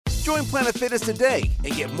Join Planet Fitness today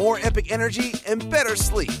and get more epic energy and better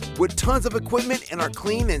sleep with tons of equipment in our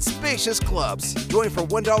clean and spacious clubs. Join for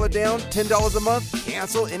 $1 down, $10 a month,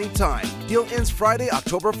 cancel anytime. Deal ends Friday,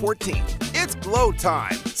 October 14th. It's glow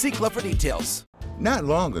time. See club for details. Not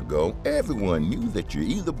long ago, everyone knew that you're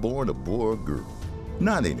either born a boy or girl.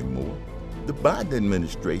 Not anymore. The Biden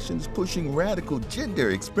administration is pushing radical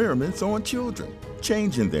gender experiments on children,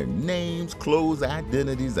 changing their names, clothes,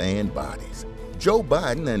 identities, and bodies. Joe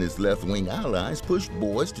Biden and his left-wing allies push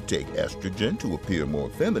boys to take estrogen to appear more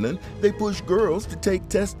feminine. They push girls to take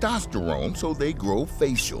testosterone so they grow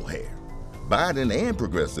facial hair. Biden and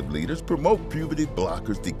progressive leaders promote puberty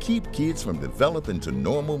blockers to keep kids from developing to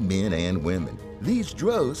normal men and women. These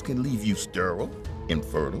drugs can leave you sterile,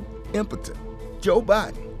 infertile, impotent. Joe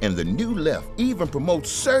Biden and the new left even promote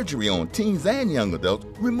surgery on teens and young adults,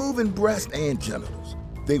 removing breasts and genitals.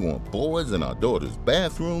 They want boys in our daughters'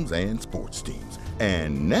 bathrooms and sports teams.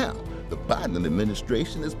 And now, the Biden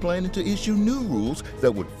administration is planning to issue new rules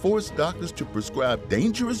that would force doctors to prescribe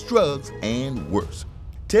dangerous drugs and worse.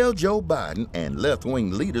 Tell Joe Biden and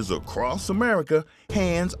left-wing leaders across America,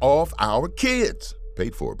 hands off our kids.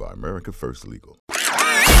 Paid for by America First Legal.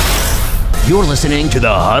 You're listening to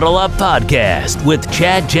the Huddle Up Podcast with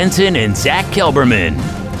Chad Jensen and Zach Kelberman.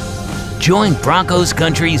 Join Broncos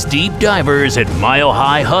Country's deep divers at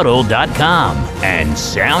milehighhuddle.com and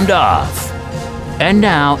sound off. And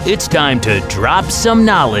now it's time to drop some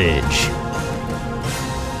knowledge.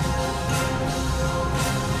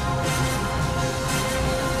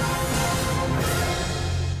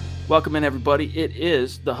 Welcome in, everybody. It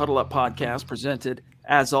is the Huddle Up Podcast, presented,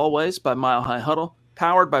 as always, by Mile High Huddle,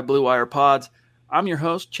 powered by Blue Wire Pods. I'm your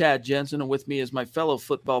host, Chad Jensen, and with me is my fellow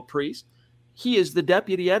football priest. He is the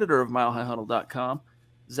deputy editor of milehighhuddle.com,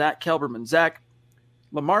 Zach Kelberman. Zach,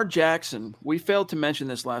 Lamar Jackson, we failed to mention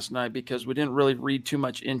this last night because we didn't really read too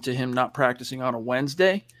much into him not practicing on a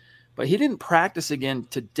Wednesday, but he didn't practice again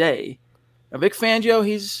today. Now, Vic Fangio,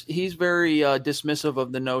 he's very dismissive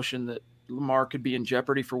of the notion that Lamar could be in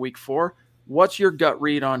jeopardy for week 4. What's your gut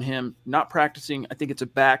read on him not practicing? I think it's a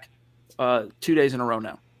back 2 days in a row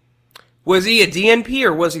now. Was he a DNP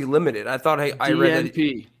or was he limited? I thought I read that.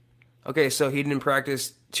 DNP. Okay, so he didn't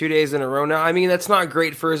practice 2 days in a row now. I mean, that's not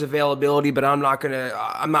great for his availability, but I'm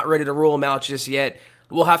not ready to rule him out just yet.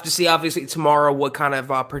 We'll have to see, obviously, tomorrow what kind of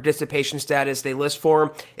participation status they list for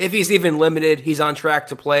him. If he's even limited, he's on track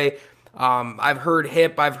to play. I've heard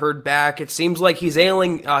hip, I've heard back. It seems like he's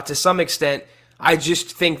ailing to some extent. I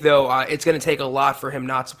just think, though, it's going to take a lot for him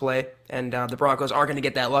not to play, and the Broncos aren't going to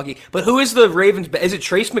get that lucky. But who is the Ravens? Is it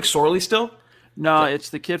Trace McSorley still? No, it's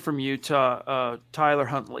the kid from Utah, Tyler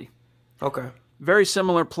Huntley. Okay. Very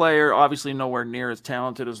similar player, obviously nowhere near as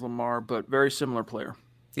talented as Lamar, but very similar player.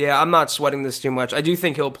 Yeah, I'm not sweating this too much. I do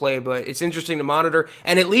think he'll play, but it's interesting to monitor,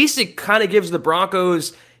 and at least it kind of gives the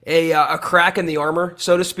Broncos a crack in the armor,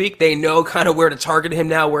 so to speak. They know kind of where to target him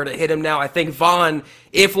now, where to hit him now. I think Vaughn,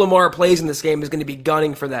 if Lamar plays in this game, is going to be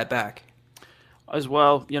gunning for that back. As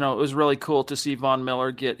well, it was really cool to see Von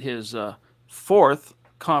Miller get his 4th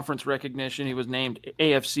conference recognition. He was named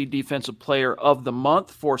AFC Defensive Player of the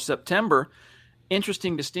Month for September.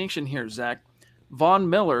 Interesting distinction here, Zach. Von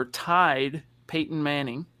Miller tied Peyton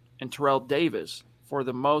Manning and Terrell Davis for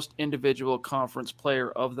the most individual conference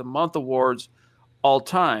player of the month awards all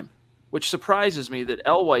time, which surprises me that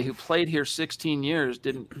Elway, who played here 16 years,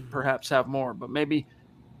 didn't perhaps have more. But maybe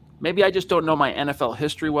I just don't know my NFL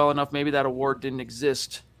history well enough. Maybe that award didn't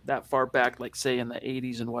exist that far back, like, say, in the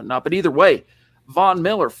 80s and whatnot. But either way, Von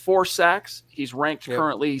Miller, 4 sacks. He's ranked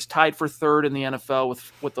currently. He's tied for 3rd in the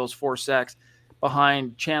NFL with those 4 sacks,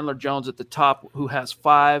 behind Chandler Jones at the top, who has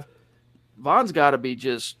 5. Von's got to be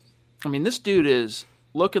this dude is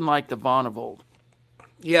looking like the Von of old.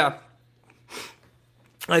 Yeah.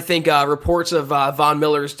 I think reports of Von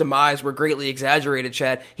Miller's demise were greatly exaggerated,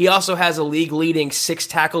 Chad. He also has a league-leading 6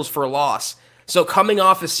 tackles for loss. So coming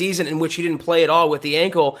off a season in which he didn't play at all with the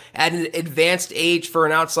ankle at an advanced age for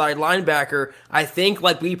an outside linebacker, I think,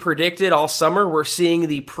 like we predicted all summer, we're seeing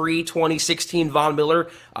the pre-2016 Von Miller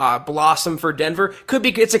blossom for Denver. Could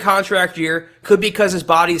be it's a contract year. Could be because his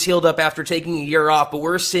body's healed up after taking a year off, but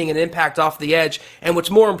we're seeing an impact off the edge. And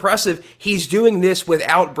what's more impressive, he's doing this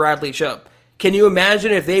without Bradley Chubb. Can you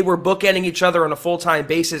imagine if they were bookending each other on a full-time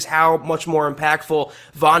basis, how much more impactful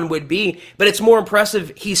Von would be? But it's more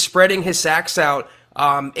impressive he's spreading his sacks out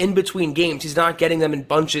in between games. He's not getting them in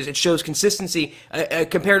bunches. It shows consistency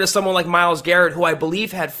compared to someone like Myles Garrett, who I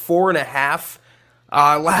believe had 4.5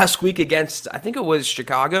 last week against, I think it was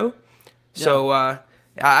Chicago. Yeah. So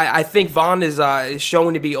I think Vaughn is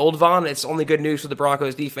showing to be old Vaughn. It's only good news for the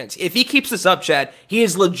Broncos defense. If he keeps this up, Chad, he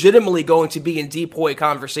is legitimately going to be in DPOY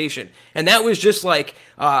conversation. And that was just like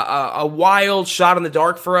a wild shot in the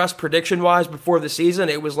dark for us prediction-wise before the season.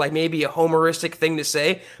 It was like maybe a homeristic thing to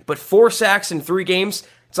say. But 4 sacks in 3 games,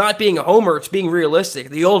 it's not being a homer, it's being realistic.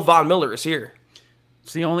 The old Von Miller is here.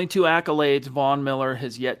 It's the only 2 accolades Von Miller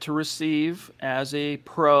has yet to receive as a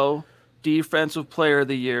pro Defensive Player of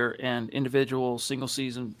the Year and individual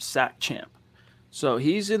single-season sack champ. So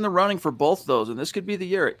he's in the running for both those, and this could be the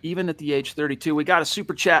year, even at the age 32. We got a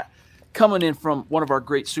super chat coming in from one of our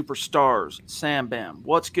great superstars, Sam Bam.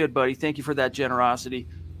 What's good, buddy? Thank you for that generosity.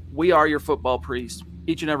 We are your football priests.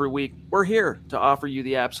 Each and every week, we're here to offer you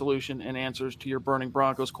the absolution and answers to your burning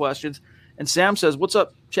Broncos questions. And Sam says, what's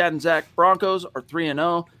up, Chad and Zach? Broncos are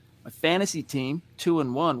 3-0. My fantasy team,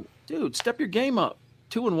 2-1. Dude, step your game up.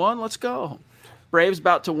 2-1, let's go. Braves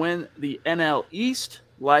about to win the NL East.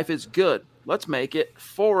 Life is good. Let's make it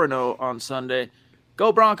 4-0 on Sunday.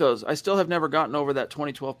 Go Broncos. I still have never gotten over that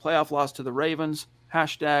 2012 playoff loss to the Ravens.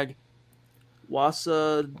 Hashtag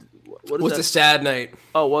Wasa. What is was that? A sad night.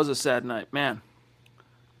 Oh, it was a sad night. Man,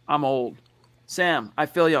 I'm old. Sam, I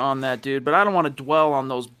feel you on that, dude, but I don't want to dwell on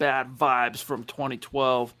those bad vibes from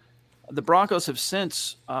 2012. The Broncos have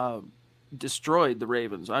since destroyed the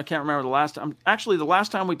Ravens. I can't remember the last time. Actually, the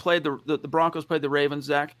last time we played the Broncos played the Ravens,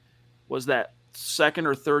 Zach, was that second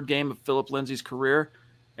or third game of Philip Lindsay's career,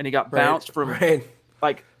 and he got bounced from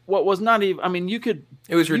like what was not even. I mean, you could.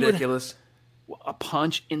 It was ridiculous. A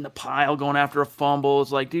punch in the pile going after a fumble.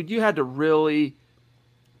 It's like, dude, you had to really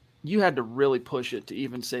push it to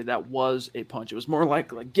even say that was a punch. It was more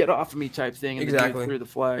like get off of me type thing, and exactly through the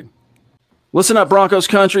flag. Listen up, Broncos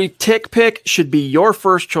country. TickPick should be your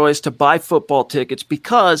first choice to buy football tickets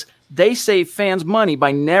because they save fans money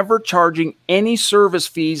by never charging any service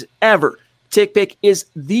fees ever. TickPick is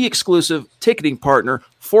the exclusive ticketing partner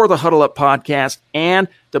for the Huddle Up podcast and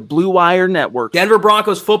the Blue Wire Network. Denver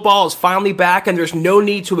Broncos football is finally back, and there's no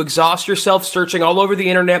need to exhaust yourself searching all over the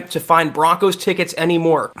internet to find Broncos tickets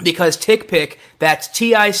anymore. Because TickPick, that's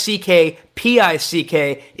TickPick,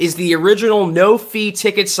 is the original no-fee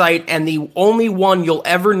ticket site and the only one you'll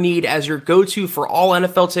ever need as your go-to for all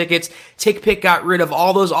NFL tickets. TickPick got rid of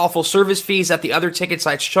all those awful service fees that the other ticket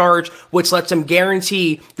sites charge, which lets them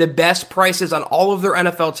guarantee the best prices on all of their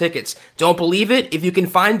NFL tickets. Don't believe it? If you can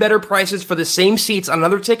find better prices for the same seats on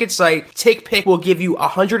another ticket site, TickPick will give you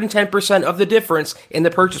 110% of the difference in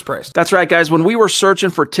the purchase price. That's right, guys. When we were searching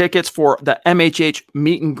for tickets for the MHH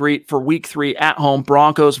meet and greet for Week 3 at home,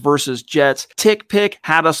 Broncos versus Jets, TickPick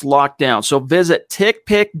had us locked down. So visit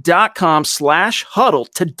TickPick.com/huddle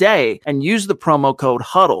today and use the promo code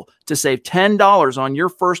HUDDLE to save $10 on your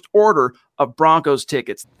first order of Broncos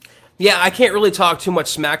tickets. Yeah, I can't really talk too much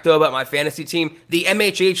smack, though, about my fantasy team. The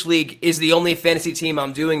MHH League is the only fantasy team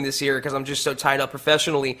I'm doing this year because I'm just so tied up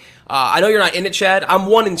professionally. I know you're not in it, Chad. I'm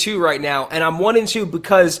 1-2 right now, and I'm 1-2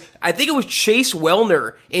 because I think it was Chase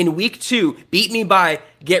Wellner in Week 2 beat me by,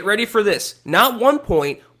 get ready for this, not 1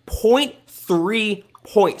 point, 0.3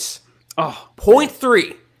 points. Oh,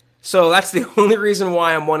 0.3. So that's the only reason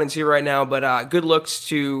why I'm 1-2 right now, but good looks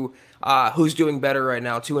to who's doing better right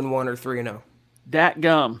now, 2-1 or 3-0. That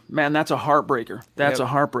gum, man, that's a heartbreaker. That's a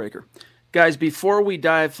heartbreaker. Guys, before we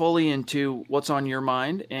dive fully into what's on your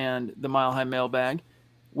mind and the Mile High Mailbag,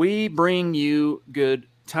 we bring you good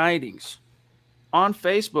tidings. On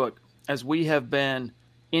Facebook, as we have been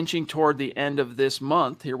inching toward the end of this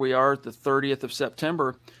month, here we are at the 30th of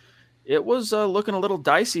September, it was looking a little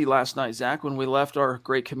dicey last night, Zach, when we left our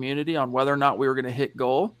great community on whether or not we were going to hit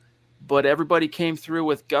goal. But everybody came through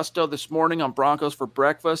with gusto this morning on Broncos for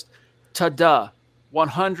Breakfast. Ta-da,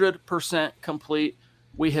 100% complete.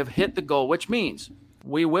 We have hit the goal, which means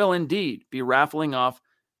we will indeed be raffling off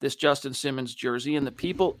this Justin Simmons jersey, and the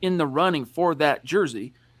people in the running for that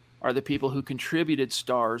jersey are the people who contributed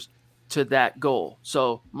stars to that goal.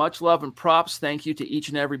 So much love and props. Thank you to each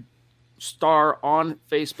and every star on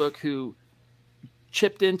Facebook who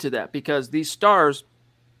chipped into that, because these stars,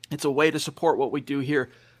 it's a way to support what we do here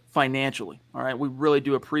financially. All right, we really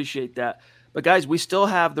do appreciate that. But guys, we still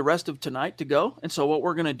have the rest of tonight to go. And so what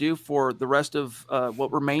we're going to do for the rest of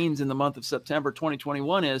what remains in the month of September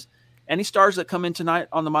 2021 is any stars that come in tonight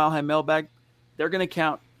on the Mile High Mailbag, they're going to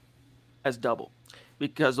count as double.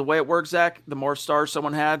 Because the way it works, Zach, the more stars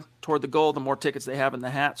someone had toward the goal, the more tickets they have in the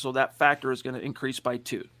hat. So that factor is going to increase by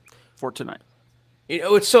 2 for tonight. You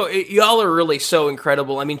know, y'all are really so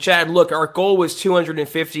incredible. I mean, Chad, look, our goal was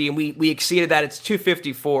 250, and we exceeded that. It's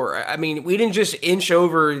 254. I mean, we didn't just inch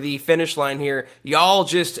over the finish line here. Y'all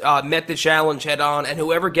just met the challenge head on, and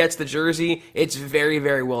whoever gets the jersey, it's very,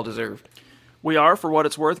 very well deserved. We are, for what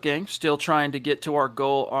it's worth, gang, still trying to get to our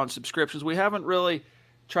goal on subscriptions. We haven't really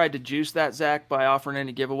tried to juice that, Zach, by offering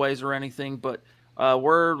any giveaways or anything, but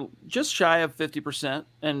we're just shy of 50%.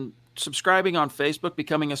 And subscribing on Facebook,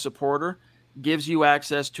 becoming a supporter, gives you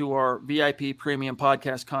access to our VIP premium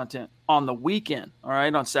podcast content on the weekend. All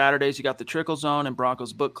right. On Saturdays, you got the Trickle Zone and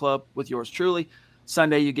Broncos Book Club with yours truly.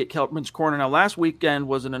 Sunday, you get Keltman's Corner. Now, last weekend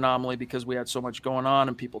was an anomaly because we had so much going on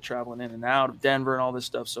and people traveling in and out of Denver and all this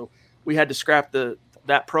stuff. So we had to scrap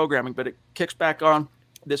that programming, but it kicks back on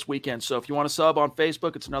this weekend. So if you want to sub on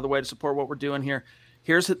Facebook, it's another way to support what we're doing here.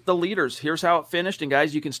 Here's the leaders. Here's how it finished. And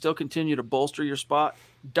guys, you can still continue to bolster your spot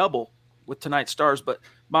double with tonight's stars. But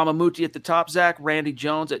Mama Muti at the top, Zach. Randy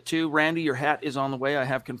Jones at 2. Randy, your hat is on the way. I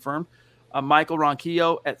have confirmed. Michael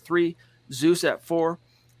Ronquillo at 3. Zeus at 4.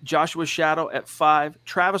 Joshua Shadow at 5.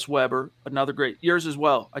 Travis Weber, another great. Yours as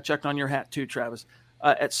well. I checked on your hat too, Travis.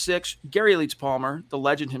 At 6. Gary Leeds Palmer, the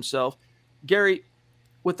legend himself. Gary,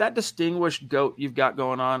 with that distinguished goat you've got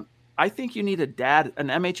going on, I think you need an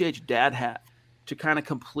MHH dad hat to kind of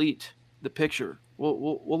complete the picture.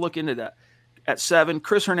 We'll look into that. At 7,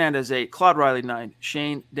 Chris Hernandez 8, Claude Riley 9,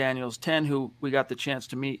 Shane Daniels 10, who we got the chance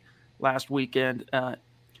to meet last weekend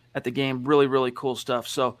at the game. Really, really cool stuff.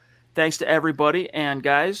 So thanks to everybody. And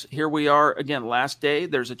guys, here we are again, last day.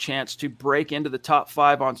 There's a chance to break into the top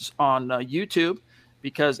 5 on YouTube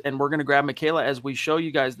and we're going to grab Michaela as we show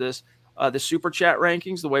you guys this. The Super Chat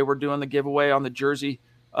rankings, the way we're doing the giveaway on the jersey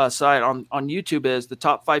side on YouTube is the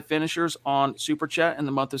top 5 finishers on Super Chat in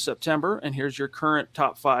the month of September. And here's your current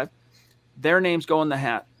top 5. Their names go in the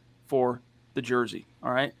hat for the jersey.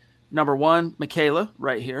 All right. Number 1, Michaela,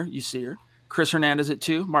 right here. You see her. Chris Hernandez at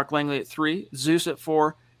 2. Mark Langley at 3. Zeus at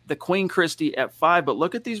 4. The Queen Christie at 5. But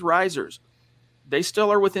look at these risers. They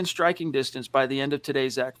still are within striking distance by the end of today,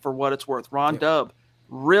 Zach, for what it's worth. Ron Dubb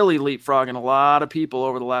really leapfrogging a lot of people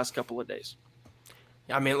over the last couple of days.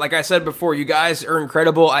 I mean, like I said before, you guys are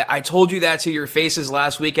incredible. I told you that to your faces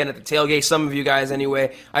last weekend at the tailgate, some of you guys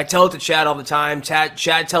anyway. I tell it to Chad all the time. Chad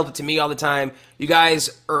tells it to me all the time. You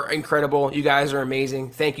guys are incredible. You guys are amazing.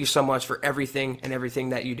 Thank you so much for everything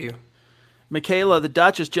that you do. Michaela, the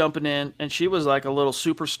Dutch, is jumping in, and she was like a little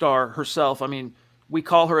superstar herself. I mean, we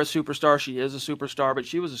call her a superstar. She is a superstar, but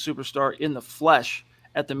she was a superstar in the flesh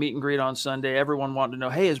at the meet and greet on Sunday. Everyone wanted to know,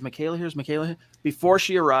 hey, is Michaela here? Is Michaela here? Before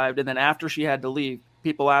she arrived, and then after she had to leave,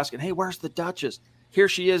 people asking, hey, where's the Duchess? Here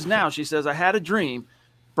she is now. She says, I had a dream.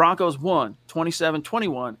 Broncos won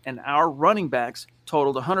 27-21, and our running backs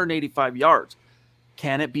totaled 185 yards.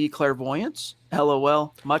 Can it be clairvoyance?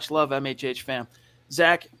 LOL. Much love, MHH fam.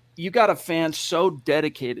 Zach, you got a fan so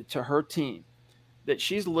dedicated to her team that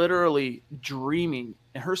she's literally dreaming,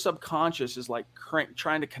 and her subconscious is like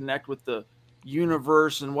trying to connect with the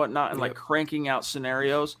universe and whatnot, and like cranking out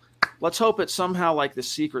scenarios. Let's hope it's somehow like The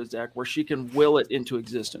Secret, Zach, where she can will it into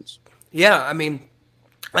existence. Yeah, I mean,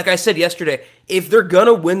 like I said yesterday, if they're going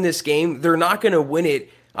to win this game, they're not going to win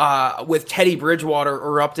it with Teddy Bridgewater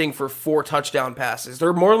erupting for 4 touchdown passes.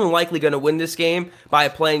 They're more than likely going to win this game by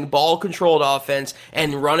playing ball-controlled offense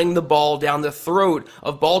and running the ball down the throat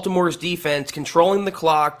of Baltimore's defense, controlling the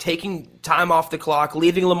clock, taking time off the clock,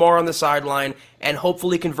 leaving Lamar on the sideline, and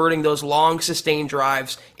hopefully converting those long, sustained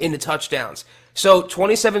drives into touchdowns. So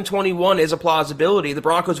 27-21 is a plausibility. The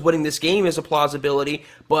Broncos winning this game is a plausibility,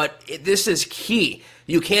 but this is key.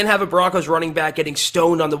 You can't have a Broncos running back getting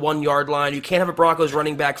stoned on the 1-yard line. You can't have a Broncos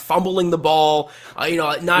running back fumbling the ball, not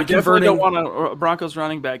converting. You definitely don't want a Broncos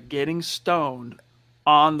running back getting stoned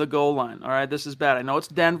on the goal line. All right, this is bad. I know it's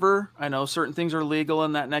Denver. I know certain things are legal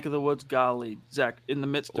in that neck of the woods. Golly, Zach, in the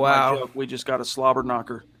midst of my joke, we just got a slobber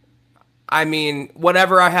knocker. I mean,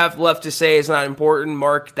 whatever I have left to say is not important,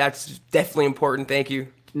 Mark. That's definitely important. Thank you.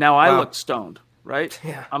 Now I look stoned, right?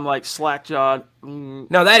 Yeah. I'm like slack-jawed.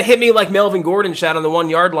 No, that hit me like Melvin Gordon shot on the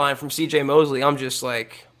 1-yard line from C.J. Mosley. I'm just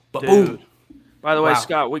like, boom. By the way,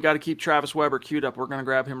 Scott, we got to keep Travis Weber queued up. We're going to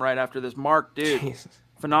grab him right after this. Mark, dude, Jesus.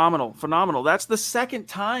 Phenomenal. That's the second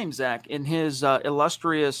time, Zach, in his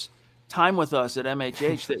illustrious time with us at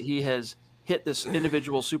MHH that he has hit this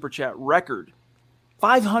individual Super Chat record.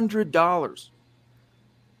 $500.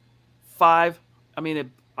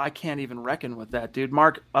 I can't even reckon with that, dude.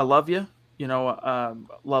 Mark, I love you.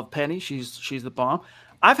 Love Penny. She's the bomb.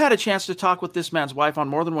 I've had a chance to talk with this man's wife on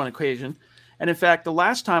more than one occasion. And in fact, the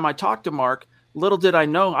last time I talked to Mark, little did I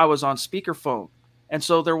know I was on speakerphone. And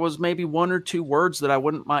so there was maybe 1 or 2 words that I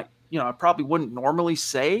probably wouldn't normally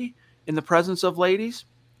say in the presence of ladies.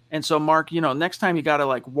 And so Mark, next time you got to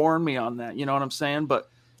like warn me on that. You know what I'm saying? But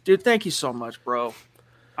dude, thank you so much, bro.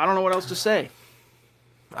 I don't know what else to say.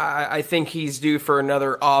 I think he's due for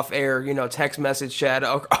another off-air, text message chat.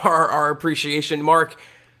 Our appreciation. Mark,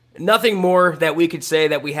 Nothing more that we could say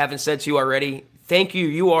that we haven't said to you already. Thank you.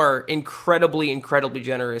 You are incredibly, incredibly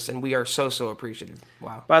generous, and we are so, so appreciative.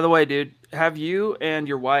 Wow. By the way, dude, have you and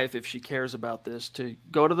your wife, if she cares about this, to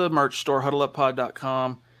go to the merch store,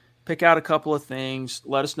 huddleuppod.com, pick out a couple of things,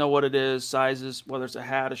 let us know what it is, sizes, whether it's a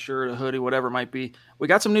hat, a shirt, a hoodie, whatever it might be. We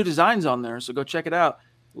got some new designs on there, so go check it out.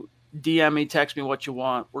 DM me, text me what you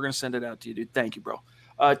want. We're going to send it out to you, dude. Thank you, bro.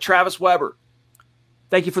 Travis Weber,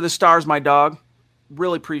 thank you for the stars, my dog.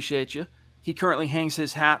 Really appreciate you. He currently hangs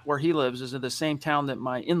his hat where he lives is in the same town that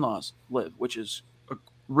my in-laws live, which is a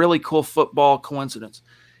really cool football coincidence.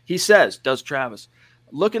 He says, does Travis,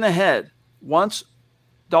 looking ahead, once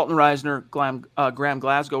Dalton Risner, Graham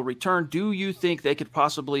Glasgow return, do you think they could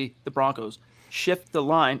possibly, the Broncos, shift the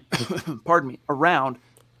line, pardon me, around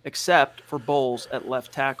except for Bowles at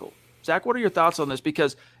left tackle? Zach, what are your thoughts on this?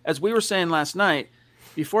 Because as we were saying last night,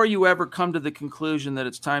 before you ever come to the conclusion that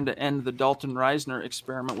it's time to end the Dalton Risner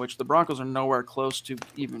experiment, which the Broncos are nowhere close to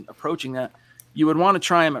even approaching that, you would want to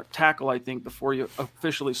try him at tackle, I think, before you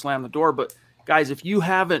officially slam the door. But, guys, if you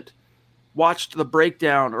haven't watched the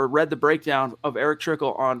breakdown or read the breakdown of Eric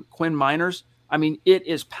Trickle on Quinn Miners, I mean, it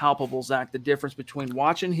is palpable, Zach, the difference between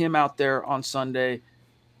watching him out there on Sunday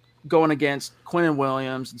going against Quinnen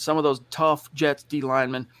Williams and some of those tough Jets D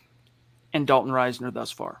linemen and Dalton Risner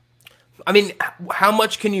thus far. I mean, how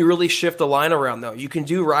much can you really shift the line around, though? You can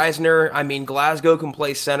do Risner. I mean, Glasgow can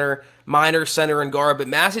play center, Minor center and guard, but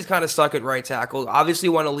Massey's kind of stuck at right tackle. Obviously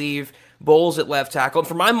want to leave Bowles at left tackle. And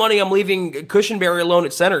for my money, I'm leaving Cushenberry alone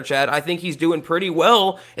at center, Chad. I think he's doing pretty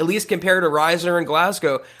well, at least compared to Risner and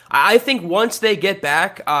Glasgow. I think once they get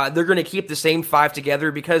back, they're going to keep the same five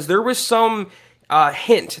together because there was some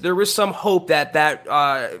there was some hope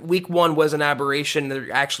that week one was an aberration.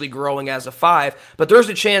 They're actually growing as a five, but there's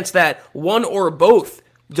a chance that one or both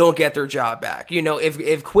don't get their job back. You know,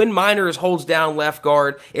 if Quinn Miners holds down left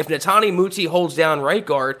guard, if Netani Muti holds down right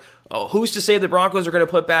guard, who's to say the Broncos are going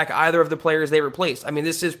to put back either of the players they replaced? I mean,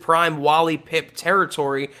 this is prime Wally Pipp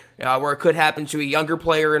territory where it could happen to a younger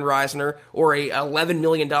player in Risner or a $11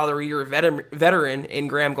 million a year veteran in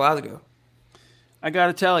Graham Glasgow. I got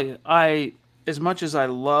to tell you, as much as I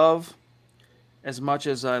love Dalton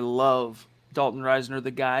Risner,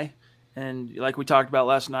 the guy, and like we talked about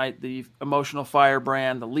last night, the emotional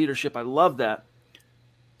firebrand, the leadership, I love that.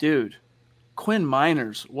 Dude, Quinn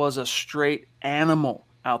Miners was a straight animal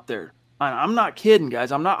out there. I'm not kidding,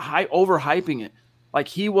 guys. I'm not overhyping it. Like,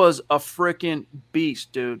 he was a freaking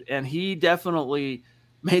beast, dude. And he definitely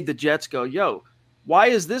made the Jets go, yo, why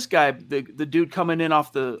is this guy, the dude coming in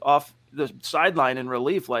off the sideline in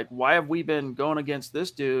relief? Like, why have we been going against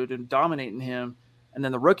this dude and dominating him? And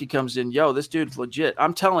then the rookie comes in, yo, this dude's legit.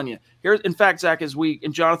 I'm telling you. In fact, Zach,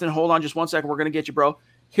 and Jonathan, hold on just 1 second. We're going to get you, bro.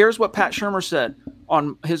 Here's what Pat Shurmur said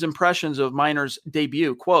on his impressions of Miners'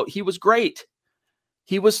 debut. Quote, he was great.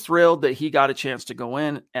 He was thrilled that he got a chance to go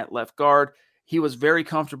in at left guard. He was very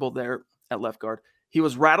comfortable there at left guard. He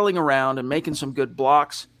was rattling around and making some good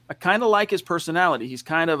blocks. I kind of like his personality. He's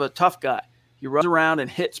kind of a tough guy. He runs around and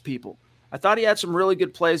hits people. I thought he had some really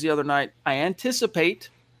good plays the other night. I anticipate,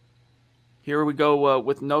 here we go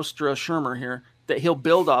with Nostra Shurmur here, that he'll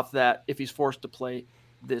build off that if he's forced to play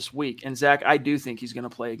this week. And Zach, I do think he's going to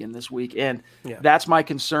play again this week. And that's my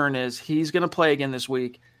concern, is he's going to play again this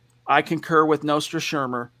week. I concur with Nostra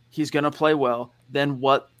Shurmur. He's going to play well. Then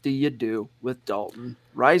what do you do with Dalton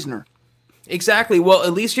Risner? Exactly. Well,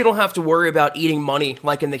 at least you don't have to worry about eating money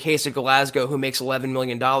like in the case of Glasgow, who makes $11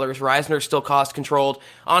 million. Risner's still cost-controlled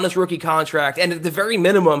on his rookie contract. And at the very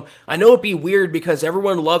minimum, I know it'd be weird because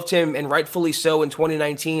everyone loved him, and rightfully so, in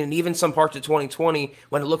 2019 and even some parts of 2020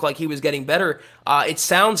 when it looked like he was getting better. It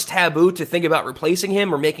sounds taboo to think about replacing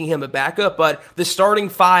him or making him a backup, but the starting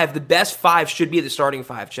five, the best five, should be the starting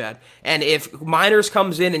five, Chad. And if Miners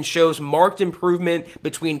comes in and shows marked improvement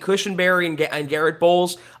between Cushenberry and Garrett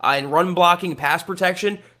Bowles in run blocking, pass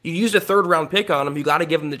protection, you used a third-round pick on him, you got to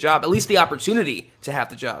give him the job, at least the opportunity to have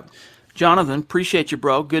the job. Jonathan, appreciate you,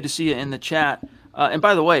 bro. Good to see you in the chat. And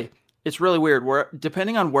by the way, it's really weird.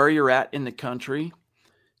 Depending on where you're at in the country,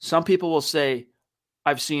 some people will say,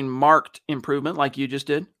 I've seen marked improvement like you just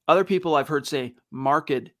did. Other people I've heard say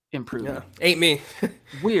marked improvement. Yeah. Ain't me.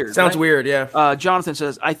 Weird. Sounds right? weird, yeah. Jonathan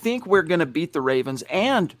says, I think we're going to beat the Ravens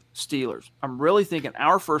and Steelers. I'm really thinking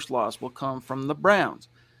our first loss will come from the Browns.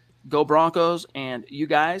 Go Broncos, and you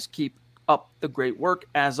guys keep up the great work.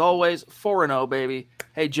 As always, 4-0, baby.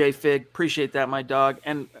 Hey, J-Fig, appreciate that, my dog.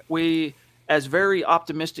 And we, as very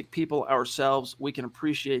optimistic people ourselves, we can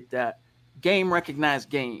appreciate that. Game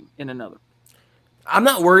recognized game in another. I'm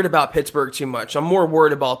not worried about Pittsburgh too much. I'm more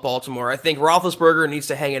worried about Baltimore. I think Roethlisberger needs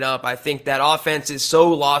to hang it up. I think that offense is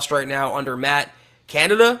so lost right now under Matt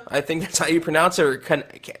Canada, I think that's how you pronounce it, or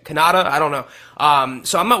Canada, I don't know.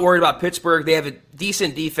 So I'm not worried about Pittsburgh. They have a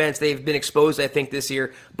decent defense. They've been exposed, I think, this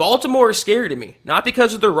year. Baltimore is scary to me, not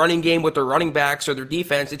because of their running game with their running backs or their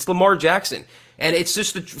defense. It's Lamar Jackson. And it's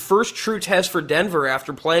just the first true test for Denver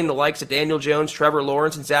after playing the likes of Daniel Jones, Trevor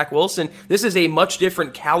Lawrence, and Zach Wilson. This is a much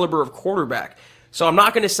different caliber of quarterback. So I'm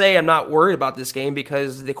not going to say I'm not worried about this game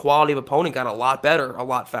because the quality of opponent got a lot better, a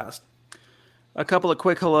lot fast. A couple of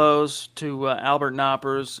quick hellos to Albert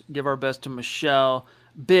Knoppers. Give our best to Michelle.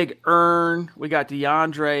 Big Earn. We got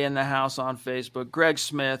DeAndre in the house on Facebook. Greg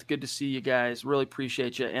Smith. Good to see you guys. Really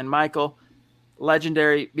appreciate you. And Michael,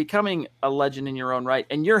 legendary, becoming a legend in your own right.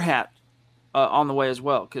 And your hat on the way as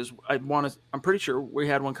well, because I'm pretty sure we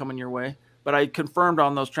had one coming your way, but I confirmed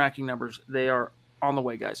on those tracking numbers. They are on the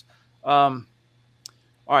way, guys. All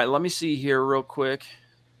right, let me see here real quick.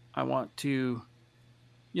 I want to,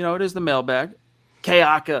 it is the mailbag.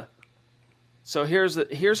 Kayaka. So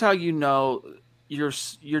here's how you know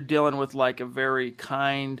you're dealing with like a very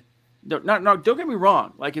kind. Don't get me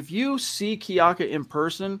wrong. Like if you see Kayaka in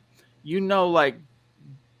person, like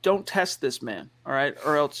don't test this man, all right,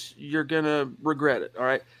 or else you're gonna regret it, all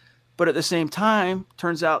right. But at the same time,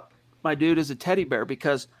 turns out my dude is a teddy bear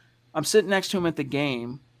because I'm sitting next to him at the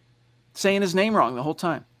game, saying his name wrong the whole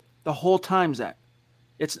time. The whole time, Zach.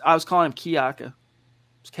 I was calling him Kayaka.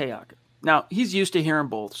 It's Kayaka. Now, he's used to hearing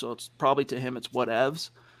both, so it's probably to him it's whatevs.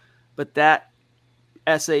 But that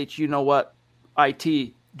SH,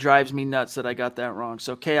 IT drives me nuts that I got that wrong.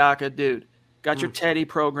 So, Kayaka, dude, got your Teddy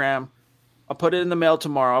program. I'll put it in the mail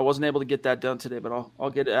tomorrow. I wasn't able to get that done today, but I'll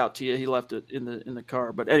get it out to you. He left it in the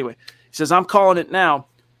car. But anyway, he says, I'm calling it now.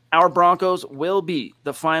 Our Broncos will be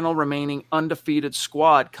the final remaining undefeated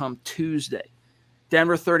squad come Tuesday.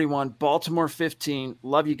 Denver 31, Baltimore 15.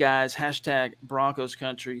 Love you guys. # Broncos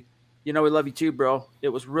country. We love you too, bro. It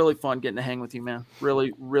was really fun getting to hang with you, man.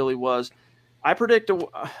 Really, really was. I predict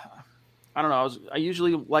I don't know. I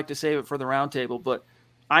usually like to save it for the roundtable, but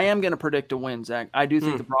I am going to predict a win, Zach. I do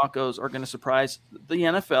think the Broncos are going to surprise the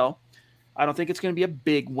NFL. I don't think it's going to be a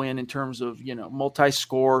big win in terms of,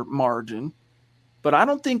 multi-score margin. But I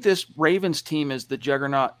don't think this Ravens team is the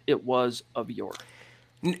juggernaut it was of yore.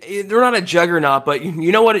 They're not a juggernaut, but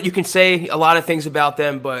you know what? You can say a lot of things about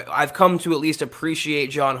them, but I've come to at least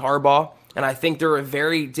appreciate John Harbaugh, and I think they're a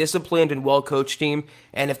very disciplined and well-coached team.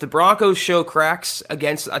 And if the Broncos show cracks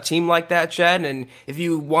against a team like that, Chad, and if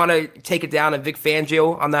you want to take it down to Vic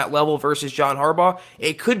Fangio on that level versus John Harbaugh,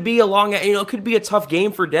 it could be it could be a tough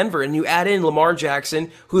game for Denver. And you add in Lamar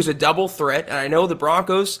Jackson, who's a double threat, and I know the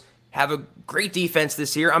Broncos have a great defense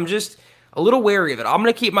this year. I'm just a little wary of it. I'm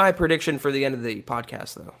going to keep my prediction for the end of the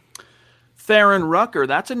podcast, though. Theron Rucker,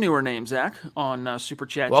 that's a newer name, Zach, on Super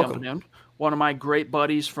Chat. Welcome. Jumping in. One of my great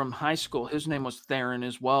buddies from high school. His name was Theron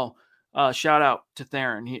as well. Shout out to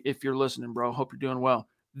Theron if you're listening, bro. Hope you're doing well.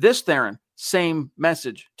 This Theron, same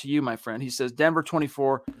message to you, my friend. He says Denver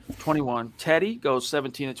 24-21. Teddy goes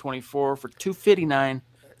 17-24 for 259,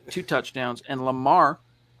 2 touchdowns, and Lamar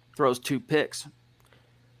throws 2 picks.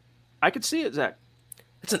 I could see it, Zach.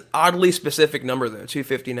 It's an oddly specific number, though,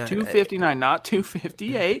 259. 259, not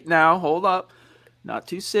 258. Now, hold up. Not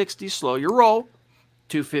 260. Slow your roll.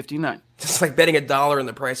 259. It's like betting $1 and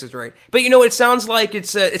the price is right. But, it sounds like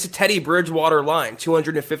it's a Teddy Bridgewater line.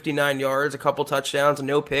 259 yards, a couple touchdowns, and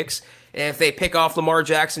no picks. And if they pick off Lamar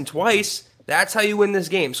Jackson twice, that's how you win this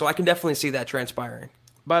game. So I can definitely see that transpiring.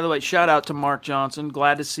 By the way, shout out to Mark Johnson.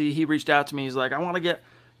 Glad to see he reached out to me. He's like, I want to get,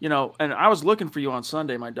 and I was looking for you on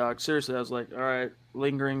Sunday, my dog. Seriously, I was like, all right,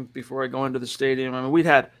 lingering before I go into the stadium. I mean, we'd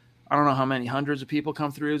had, I don't know how many hundreds of people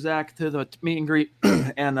come through, Zach, to the meet and greet.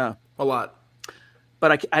 And a lot.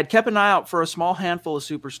 But I'd kept an eye out for a small handful of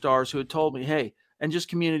superstars who had told me, hey, and just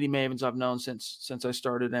community mavens I've known since I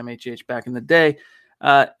started MHH back in the day.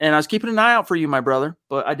 And I was keeping an eye out for you, my brother,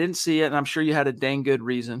 but I didn't see it. And I'm sure you had a dang good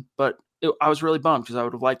reason. But I was really bummed because I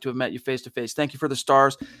would have liked to have met you face to face. Thank you for the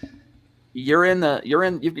stars. You're going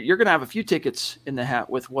to have a few tickets in the hat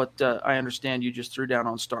with what I understand you just threw down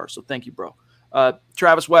on stars. So thank you, bro.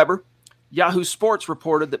 Travis Weber, Yahoo Sports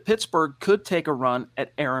reported that Pittsburgh could take a run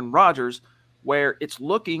at Aaron Rodgers, where it's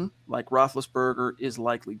looking like Roethlisberger is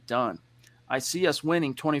likely done. I see us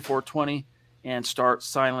winning 24-20 and start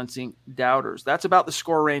silencing doubters. That's about the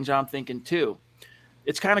score range I'm thinking too.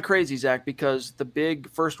 It's kind of crazy, Zach, because the big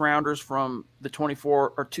first rounders from the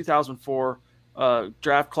 2004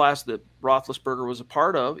 draft class that Roethlisberger was a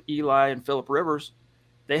part of, Eli and Phillip Rivers,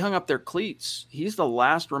 they hung up their cleats. He's the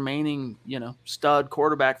last remaining, stud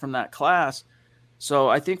quarterback from that class. So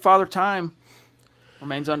I think Father Time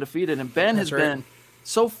remains undefeated. And Ben has been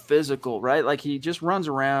so physical, right? Like he just runs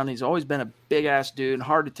around. He's always been a big ass dude and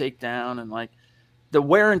hard to take down. And like, the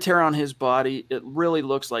wear and tear on his body, it really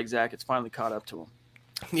looks like, Zach, it's finally caught up to him.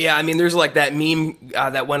 Yeah, I mean, there's like that meme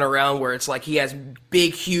that went around where it's like he has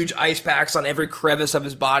big, huge ice packs on every crevice of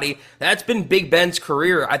his body. That's been Big Ben's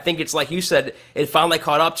career. I think it's like you said, it finally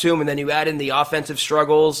caught up to him, and then you add in the offensive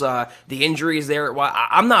struggles, the injuries there. Well,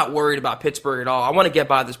 I'm not worried about Pittsburgh at all. I want to get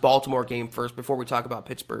by this Baltimore game first before we talk about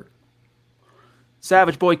Pittsburgh.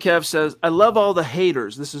 Savage Boy Kev says, I love all the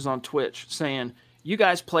haters, this is on Twitch, saying, you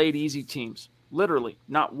guys played easy teams. Literally,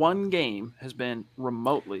 not one game has been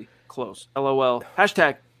remotely close. LOL.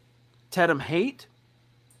 Hashtag Tedham hate.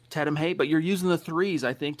 Tedham hate, but you're using the 3s,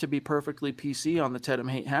 I think, to be perfectly PC on the Tedham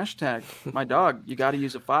hate hashtag. My dog, you got to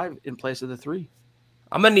use a 5 in place of the 3.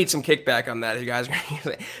 I'm gonna need some kickback on that, you guys.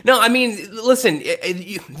 No, I mean, listen,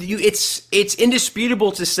 it's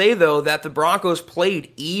indisputable to say though that the Broncos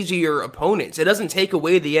played easier opponents. It doesn't take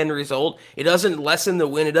away the end result. It doesn't lessen the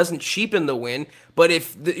win. It doesn't cheapen the win. But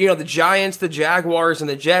if the Giants, the Jaguars, and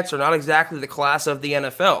the Jets are not exactly the class of the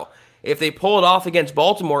NFL, if they pull it off against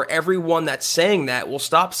Baltimore, everyone that's saying that will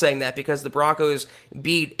stop saying that because the Broncos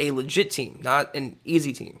beat a legit team, not an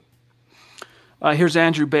easy team. Here's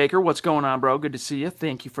Andrew Baker. What's going on, bro? Good to see you.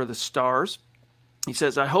 Thank you for the stars. He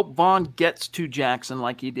says, I hope Vaughn gets to Jackson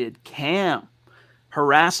like he did Cam,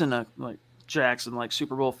 harassing Jackson like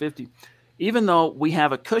Super Bowl 50. Even though we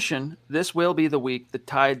have a cushion, this will be the week the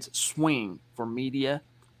tides swing for media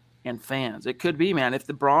and fans. It could be, man. If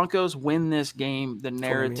the Broncos win this game, the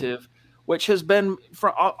narrative, which has been,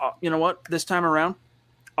 you know what, this time around,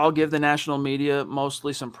 I'll give the national media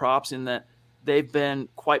mostly some props in that they've been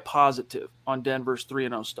quite positive on Denver's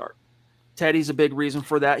 3-0 start. Teddy's a big reason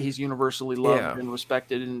for that. He's universally loved and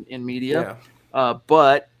respected in media. Yeah.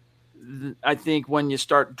 But I think when you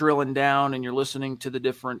start drilling down and you're listening to the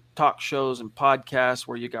different talk shows and podcasts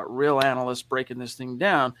where you got real analysts breaking this thing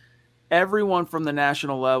down, everyone from the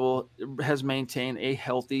national level has maintained a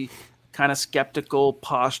healthy kind of skeptical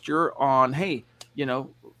posture on, hey,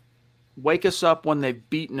 wake us up when they've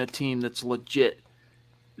beaten a team that's legit.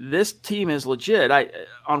 This team is legit.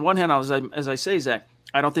 On one hand, as I say, Zach,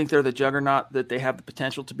 I don't think they're the juggernaut that they have the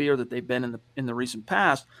potential to be or that they've been in the recent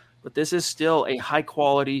past, but this is still a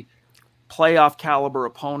high-quality playoff caliber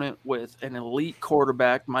opponent with an elite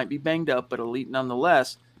quarterback, might be banged up, but elite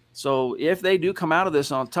nonetheless. So if they do come out of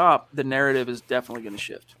this on top, the narrative is definitely going to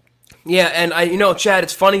shift. Yeah, and Chad,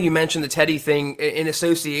 it's funny you mentioned the Teddy thing in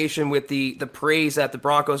association with the praise that the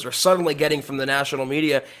Broncos are suddenly getting from the national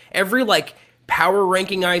media. Every power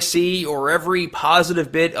ranking I see or every positive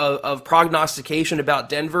bit of prognostication about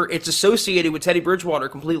Denver, it's associated with Teddy Bridgewater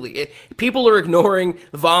completely. People are ignoring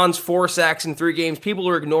Vaughn's 4 sacks in 3 games. People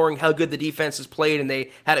are ignoring how good the defense has played, and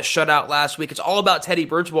they had a shutout last week. It's all about Teddy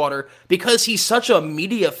Bridgewater because he's such a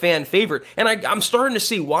media fan favorite. And I'm starting to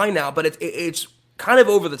see why now, but it's kind of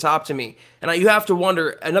over the top to me. And you have to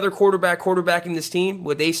wonder, another quarterbacking this team,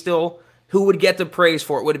 who would get the praise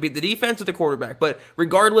for it? Would it be the defense or the quarterback? But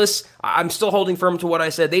regardless, I'm still holding firm to what I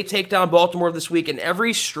said. They take down Baltimore this week, and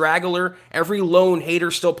every straggler, every lone hater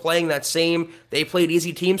still playing that same they played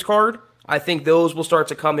easy teams card, I think those will start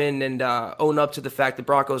to come in and own up to the fact that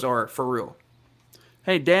Broncos are for real.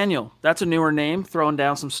 Hey, Daniel, that's a newer name, throwing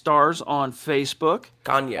down some stars on Facebook.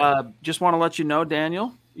 Kanye. Just want to let you know,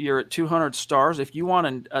 Daniel, you're at 200 stars. If you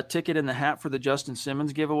want a ticket in the hat for the Justin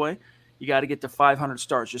Simmons giveaway, you got to get to 500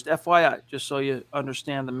 stars. Just FYI, just so you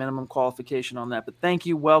understand the minimum qualification on that. But thank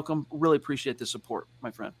you. Welcome. Really appreciate the support,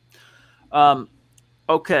 my friend.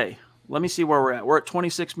 Okay, let me see where we're at. We're at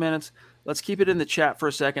 26 minutes. Let's keep it in the chat for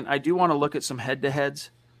a second. I do want to look at some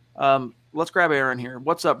head-to-heads. Let's grab Aaron here.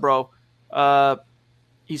 What's up, bro?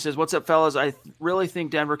 He says, what's up, fellas? I really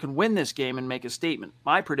think Denver can win this game and make a statement.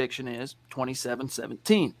 My prediction is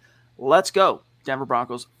 27-17. Let's go. Denver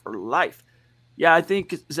Broncos for life. Yeah, I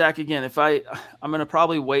think, Zach, again, I'm going to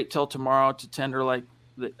probably wait till tomorrow to tender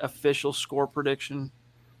the official score prediction,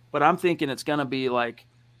 but I'm thinking it's going to be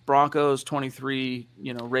Broncos 23,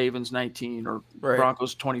 Ravens 19, or right.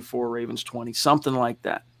 Broncos 24, Ravens 20, something like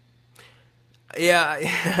that.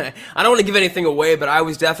 Yeah, I don't want to give anything away, but I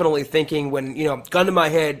was definitely thinking when, gun to my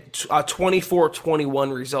head, a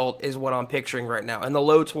 24-21 result is what I'm picturing right now. In the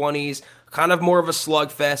low 20s, kind of more of a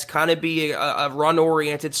slugfest, kind of be a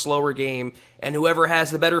run-oriented, slower game, and whoever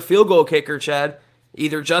has the better field goal kicker, Chad,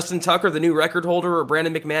 either Justin Tucker, the new record holder, or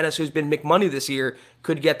Brandon McManus, who's been McMoney this year,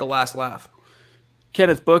 could get the last laugh.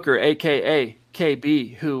 Kenneth Booker, a.k.a.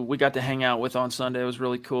 KB, who we got to hang out with on Sunday. It was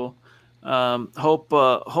really cool. Hope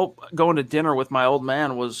going to dinner with my old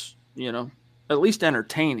man was, at least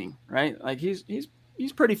entertaining, right? He's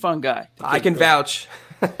a pretty fun guy. I can vouch.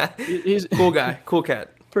 He's a cool guy, cool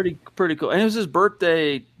cat. Pretty cool. And it was his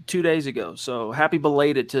birthday 2 days ago. So happy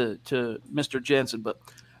belated to Mr. Jensen. But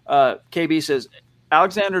KB says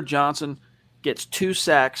Alexander Johnson gets 2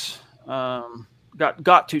 sacks.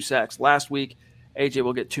 Got 2 sacks last week. AJ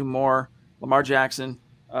will get 2 more. Lamar Jackson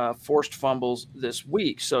forced fumbles this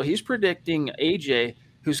week. So he's predicting AJ,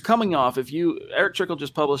 who's coming off. Eric Trickle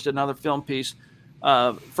just published another film piece.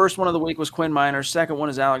 First one of the week was Quinn Miners. Second one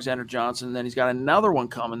is Alexander Johnson. Then he's got another one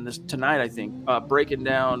coming tonight, I think, breaking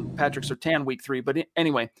down Patrick Surtain week 3. But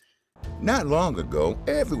anyway. Not long ago,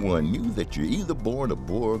 everyone knew that you're either born a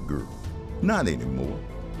boy or girl. Not anymore.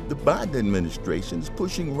 The Biden administration is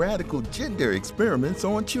pushing radical gender experiments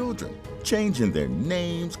on children, changing their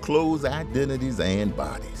names, clothes, identities, and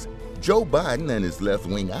bodies. Joe Biden and his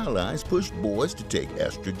left-wing allies push boys to take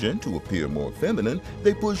estrogen to appear more feminine.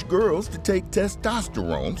 They push girls to take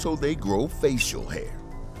testosterone so they grow facial hair.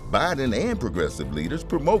 Biden and progressive leaders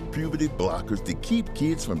promote puberty blockers to keep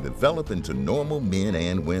kids from developing to normal men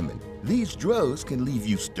and women. These drugs can leave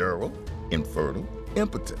you sterile, infertile,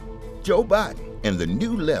 impotent. Joe Biden and the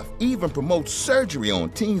new left even promotes surgery on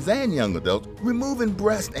teens and young adults, removing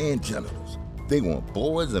breasts and genitals. They want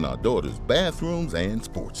boys in our daughters' bathrooms and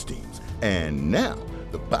sports teams. And now,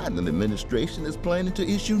 the Biden administration is planning to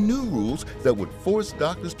issue new rules that would force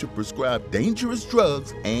doctors to prescribe dangerous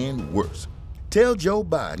drugs and worse. Tell Joe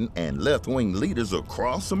Biden and left-wing leaders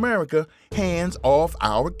across America, hands off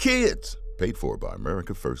our kids. Paid for by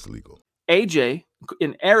America First Legal. AJ,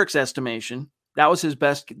 in Eric's estimation, that was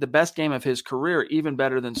the best game of his career, even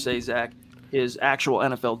better than, say, Zach, his actual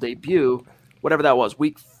NFL debut, whatever that was,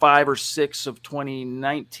 week 5 or 6 of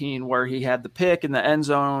 2019, where he had the pick in the end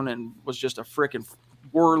zone and was just a freaking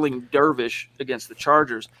whirling dervish against the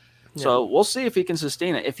Chargers. Yeah. So we'll see if he can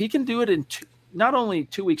sustain it. If he can do it in not only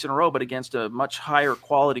 2 weeks in a row, but against a much higher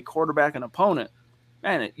quality quarterback and opponent,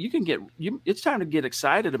 man, it's time to get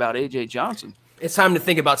excited about A.J. Johnson. It's time to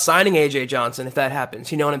think about signing A.J. Johnson if that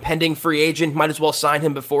happens. An impending free agent, might as well sign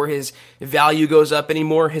him before his value goes up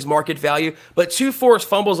anymore, his market value. But 2 forced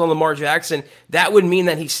fumbles on Lamar Jackson, that would mean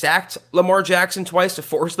that he sacked Lamar Jackson twice to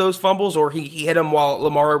force those fumbles, or he hit him while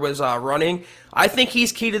Lamar was running. I think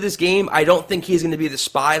he's key to this game. I don't think he's going to be the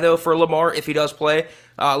spy, though, for Lamar if he does play.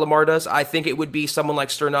 Lamar does. I think it would be someone like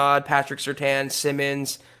Sternad, Patrick Surtain,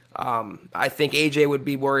 Simmons. I think AJ would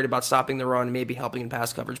be worried about stopping the run and maybe helping in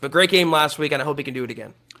pass coverage. But great game last week, and I hope he can do it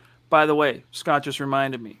again. By the way, Scott just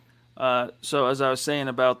reminded me. So as I was saying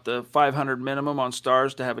about the 500 minimum on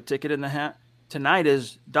Stars to have a ticket in the hat, tonight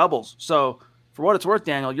is doubles. So for what it's worth,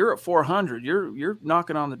 Daniel, you're at 400. You're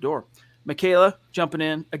knocking on the door. Michaela jumping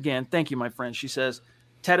in again. Thank you, my friend. She says,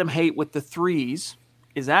 Tedham hate with the threes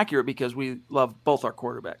is accurate because we love both our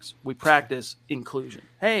quarterbacks. We practice inclusion.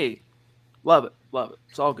 Hey, love it. Love it.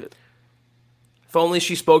 It's all good. If only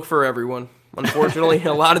she spoke for everyone. Unfortunately,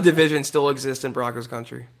 a lot of divisions still exist in Broncos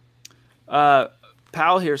country.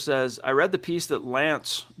 Pal here says, I read the piece that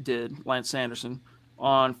Lance Sanderson,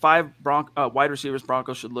 on 5 wide receivers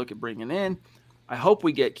Broncos should look at bringing in. I hope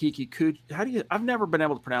we get Kiki Kuti. I've never been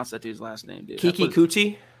able to pronounce that dude's last name, dude. Kiki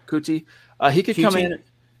Kuti? Kuti. He could come in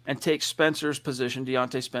and take Spencer's position,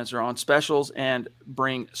 Deontay Spencer, on specials and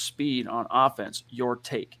bring speed on offense. Your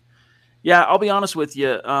take. Yeah, I'll be honest with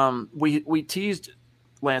you. We teased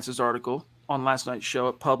Lance's article on last night's show.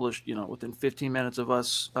 It published, within 15 minutes of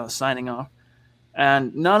us signing off.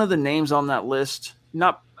 And none of the names on that list,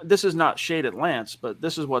 this is not shade at Lance, but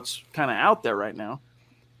this is what's kind of out there right now.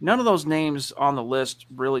 None of those names on the list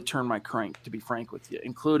really turned my crank, to be frank with you,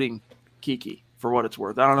 including Kiki, for what it's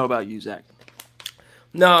worth. I don't know about you, Zach.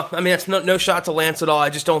 No, I mean, it's no shot to Lance at all. I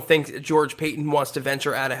just don't think George Payton wants to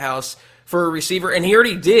venture out of house for a receiver, and he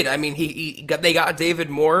already did. I mean, they got David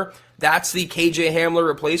Moore. That's the KJ Hamler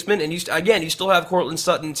replacement, and you still have Courtland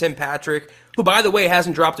Sutton, Tim Patrick, who, by the way,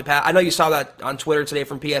 hasn't dropped a pass. I know you saw that on Twitter today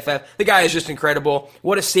from PFF. The guy is just incredible.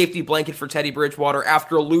 What a safety blanket for Teddy Bridgewater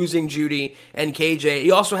after losing Judy and KJ.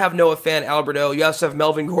 You also have Noah Fant, Alberto. You also have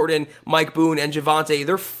Melvin Gordon, Mike Boone, and Javonte.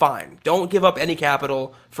 They're fine. Don't give up any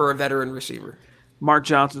capital for a veteran receiver. Mark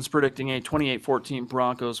Johnson's predicting a 28-14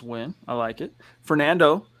 Broncos win. I like it.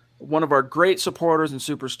 Fernando, one of our great supporters and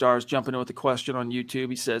superstars, jumping in with a question on YouTube.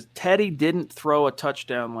 He says, Teddy didn't throw a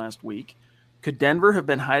touchdown last week. Could Denver have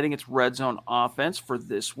been hiding its red zone offense for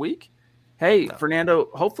this week? Hey, no. Fernando,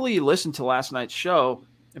 hopefully you listened to last night's show,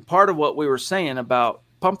 and part of what we were saying about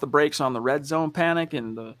pump the brakes on the red zone panic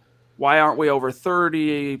and the why aren't we over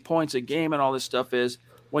 30 points a game and all this stuff is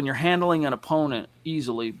when you're handling an opponent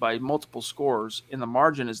easily by multiple scores and the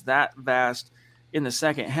margin is that vast in the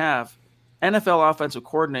second half, NFL offensive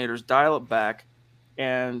coordinators dial it back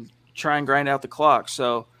and try and grind out the clock.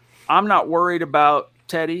 So I'm not worried about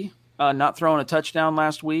Teddy not throwing a touchdown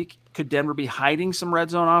last week. Could Denver be hiding some red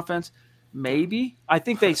zone offense? Maybe. I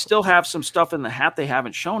think they still have some stuff in the hat they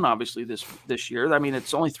haven't shown, obviously, this year. I mean,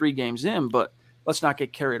 it's only 3 games in, but let's not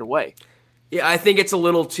get carried away. Yeah, I think it's a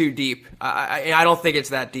little too deep. I don't think it's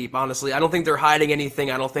that deep, honestly. I don't think they're hiding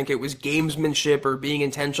anything. I don't think it was gamesmanship or being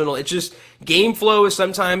intentional. It's just game flow is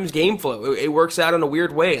sometimes game flow. It works out in a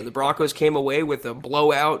weird way. And the Broncos came away with a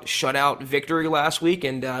blowout, shutout victory last week,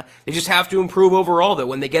 and they just have to improve overall, though.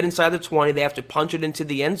 When they get inside the 20, they have to punch it into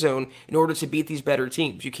the end zone in order to beat these better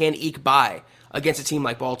teams. You can't eke by against a team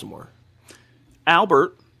like Baltimore.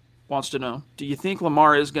 Albert wants to know, do you think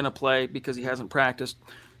Lamar is going to play because he hasn't practiced?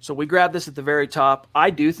 So we grabbed this at the very top. I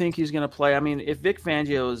do think he's going to play. I mean, if Vic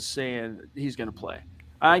Fangio is saying he's going to play,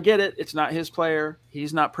 I get it. It's not his player.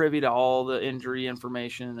 He's not privy to all the injury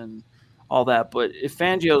information and all that. But if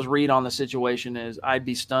Fangio's read on the situation is I'd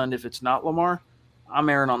be stunned if it's not Lamar, I'm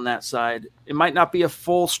erring on that side. It might not be a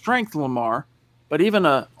full-strength Lamar, but even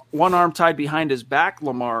a one arm tied behind his back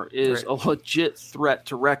Lamar is a legit threat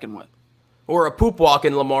to reckon with. Or a poop walk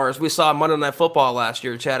in Lamar, as we saw Monday Night Football last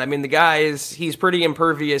year, Chad. I mean, the guy he's pretty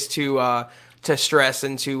impervious to stress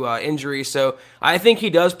and to injury. So I think he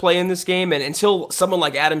does play in this game. And until someone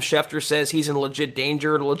like Adam Schefter says he's in legit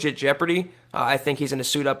danger and legit jeopardy, I think he's going to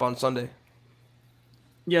suit up on Sunday.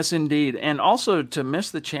 Yes, indeed. And also to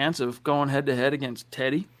miss the chance of going head-to-head against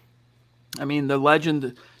Teddy. I mean, the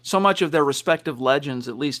legend, so much of their respective legends,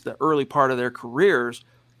 at least the early part of their careers,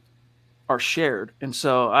 are shared. And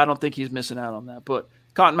so I don't think he's missing out on that. But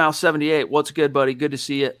Cottonmouth 78, what's good, buddy? Good to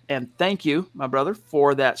see you. And thank you, my brother,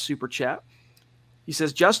 for that super chat. He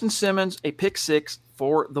says, Justin Simmons, a pick 6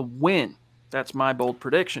 for the win. That's my bold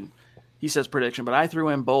prediction. He says prediction, but I threw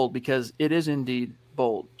in bold because it is indeed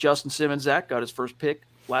bold. Justin Simmons, Zach, got his first pick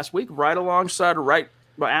last week, right alongside or right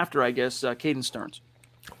after, I guess, Caden Stearns.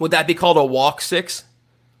 Would that be called a walk 6?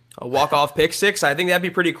 A walk-off pick 6? I think that'd be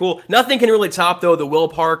pretty cool. Nothing can really top, though, the Will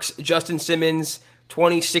Parks, Justin Simmons,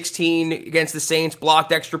 2016 against the Saints,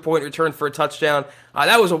 blocked extra point, return for a touchdown.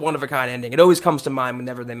 That was a one-of-a-kind ending. It always comes to mind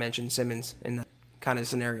whenever they mention Simmons in that kind of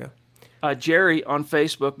scenario. Jerry on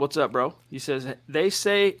Facebook, what's up, bro? He says, they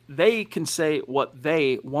say they can say what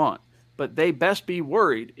they want, but they best be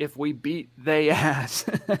worried if we beat they ass.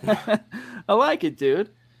 I like it, dude.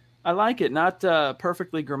 I like it. Not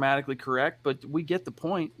perfectly grammatically correct, but we get the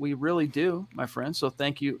point. We really do, my friend. So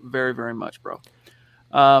thank you very, very much, bro.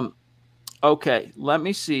 Okay, let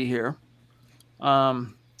me see here. I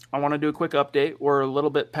want to do a quick update. We're a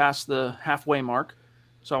little bit past the halfway mark.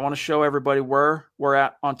 So I want to show everybody where we're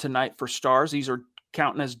at on tonight for stars. These are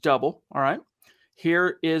counting as double, all right?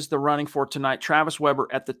 Here is the running for tonight. Travis Weber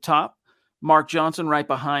at the top. Mark Johnson right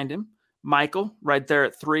behind him. Michael right there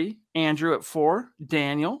at 3, Andrew at 4,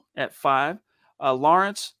 Daniel at 5,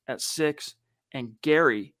 Lawrence at 6, and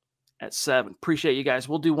Gary at 7. Appreciate you guys.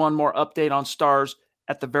 We'll do one more update on stars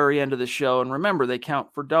at the very end of the show. And remember, they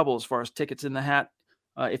count for double as far as tickets in the hat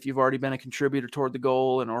if you've already been a contributor toward the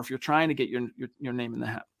goal or if you're trying to get your name in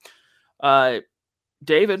the hat.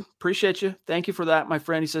 David, appreciate you. Thank you for that, my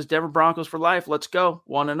friend. He says, Denver Broncos for life. Let's go.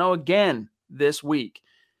 Want to know again this week.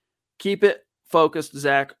 Keep it focused,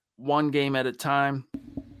 Zach. One game at a time.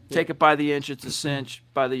 Take it by the inch, it's a cinch.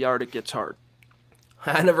 By the yard, it gets hard.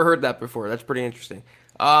 I never heard that before. That's pretty interesting.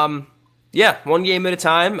 Yeah, one game at a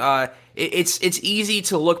time. It's easy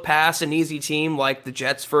to look past an easy team like the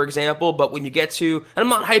Jets, for example, but when you get to, and I'm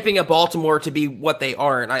not hyping up Baltimore to be what they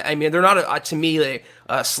aren't. I mean, they're not, to me,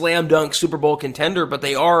 a slam dunk Super Bowl contender, but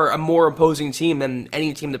they are a more imposing team than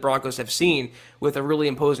any team the Broncos have seen with a really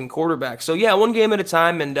imposing quarterback. So yeah, one game at a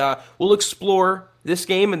time, and we'll explore this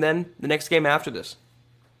game and then the next game after this.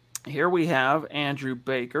 Here we have Andrew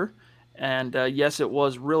Baker. And yes, it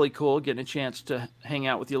was really cool getting a chance to hang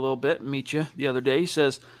out with you a little bit and meet you the other day. He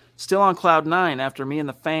says, still on cloud 9 after me and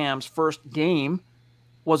the fam's first game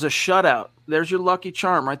was a shutout. There's your lucky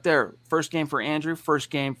charm right there. First game for Andrew,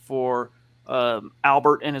 first game for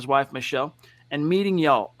Albert and his wife, Michelle. And meeting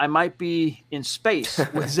y'all, I might be in space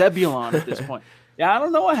with Zebulon at this point. Yeah, I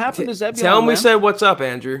don't know what happened to Zebulon. Tell him we said what's up,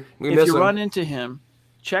 Andrew. If you run into him,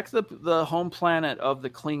 check the home planet of the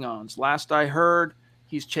Klingons. Last I heard,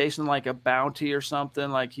 he's chasing like a bounty or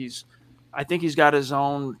something. Like I think he's got his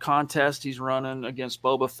own contest. He's running against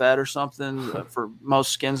Boba Fett or something for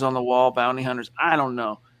most skins on the wall, bounty hunters. I don't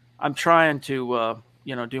know. I'm trying to,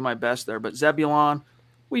 do my best there. But Zebulon,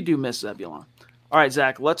 we do miss Zebulon. All right,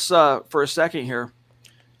 Zach, let's, for a second here,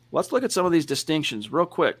 let's look at some of these distinctions real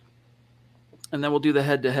quick. And then we'll do the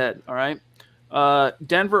head-to-head, all right?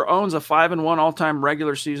 Denver owns a 5-1 all-time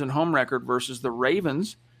regular season home record versus the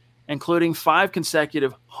Ravens, including 5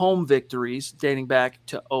 consecutive home victories dating back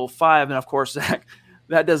to 2005. And, of course, Zach,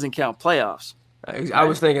 that doesn't count playoffs. I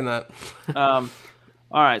was thinking that. All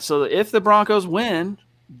right, so if the Broncos win,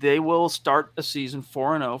 they will start a season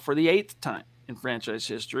 4-0 for the 8th time in franchise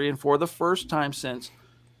history and for the first time since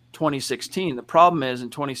 2016. The problem is in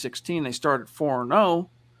 2016 they started 4-0,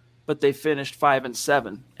 but they finished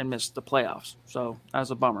 5-7 and missed the playoffs. So that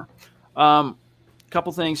was a bummer.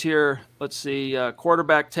 Couple things here. Let's see.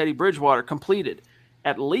 Quarterback Teddy Bridgewater completed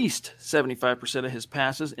at least 75% of his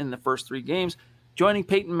passes in the first 3 games, joining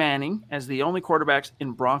Peyton Manning as the only quarterbacks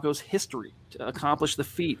in Broncos history to accomplish the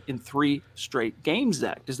feat in 3 straight games,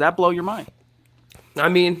 Zach. Does that blow your mind? I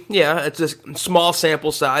mean, yeah, it's a small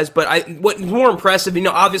sample size, but what's more impressive,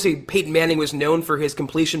 obviously Peyton Manning was known for his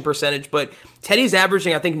completion percentage, but Teddy's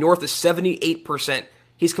averaging, I think, north of 78%.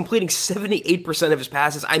 He's completing 78% of his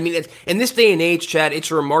passes. I mean, in this day and age, Chad,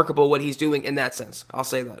 it's remarkable what he's doing in that sense. I'll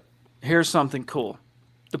say that. Here's something cool.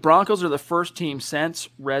 The Broncos are the first team since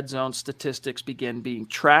red zone statistics began being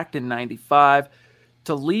tracked in 95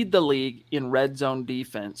 to lead the league in red zone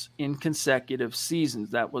defense in consecutive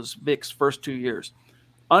seasons. That was Vic's first 2 years.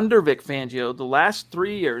 Under Vic Fangio, the last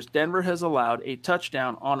 3 years, Denver has allowed a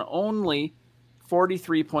touchdown on only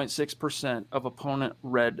 43.6% of opponent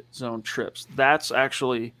red zone trips. That's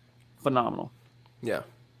actually phenomenal. Yeah.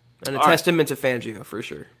 And a testament to Fangio, for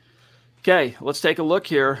sure. Okay, let's take a look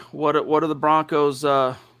here. What are the Broncos,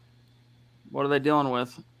 what are they dealing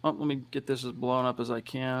with? Oh, let me get this as blown up as I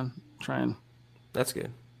can. That's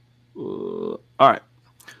good. All right.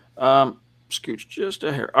 Scooch just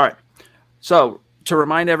a hair. All right. So to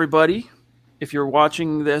remind everybody, if you're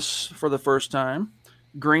watching this for the first time,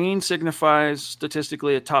 green signifies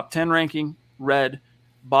statistically a top 10 ranking, red,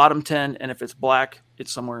 bottom 10, and if it's black,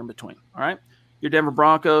 it's somewhere in between. All right. Your Denver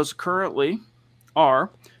Broncos currently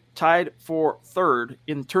are tied for 3rd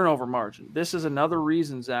in turnover margin. This is another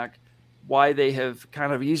reason, Zach, why they have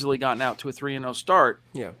kind of easily gotten out to a 3-0 start.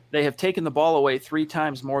 Yeah. They have taken the ball away 3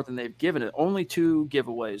 times more than they've given it. Only 2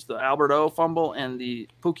 giveaways, the Albert O fumble and the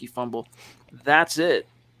Pookie fumble. That's it.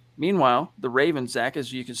 Meanwhile, the Ravens, Zach,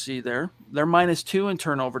 as you can see there, they're -2 in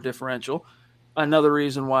turnover differential. Another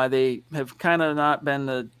reason why they have kind of not been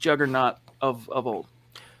the juggernaut of old.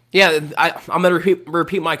 Yeah, I'm going to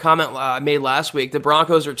repeat my comment I made last week. The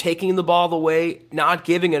Broncos are taking the ball away, not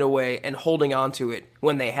giving it away, and holding on to it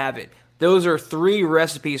when they have it. Those are 3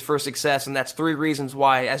 recipes for success, and that's 3 reasons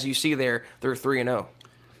why, as you see there, they're 3-0.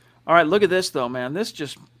 All right, look at this, though, man.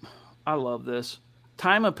 I love this.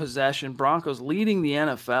 Time of possession, Broncos leading the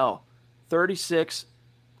NFL, 36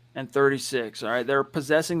 and 36. All right, they're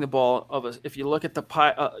possessing the ball if you look at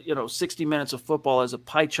the 60 minutes of football as a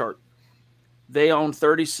pie chart, they own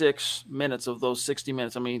 36 minutes of those 60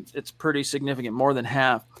 minutes. I mean, it's pretty significant, more than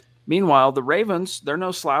half. Meanwhile, the Ravens, they're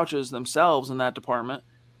no slouches themselves in that department,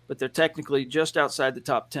 but they're technically just outside the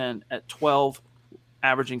top 10 at 12,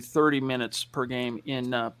 averaging 30 minutes per game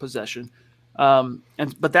in possession.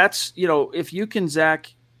 But that's, if you can,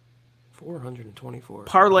 Zach, 424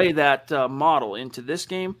 parlay that model into this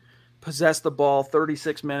game, possess the ball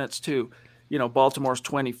 36 minutes to, Baltimore's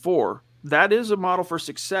 24. That is a model for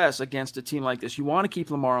success against a team like this. You want to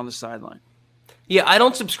keep Lamar on the sideline. Yeah, I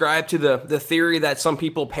don't subscribe to the theory that some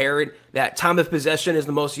people parrot that time of possession is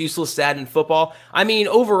the most useless stat in football. I mean,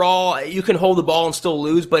 overall, you can hold the ball and still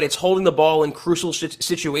lose, but it's holding the ball in crucial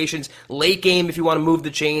situations. Late game, if you want to move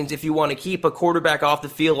the chains, if you want to keep a quarterback off the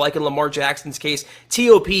field, like in Lamar Jackson's case,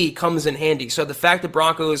 TOP comes in handy. So the fact that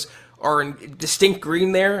Broncos are in distinct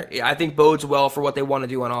green there, I think bodes well for what they want to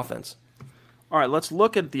do on offense. All right, let's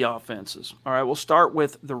look at the offenses. All right, we'll start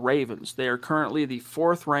with the Ravens. They are currently the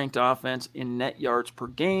 4th-ranked offense in net yards per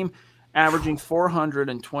game, averaging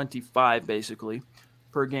 425 basically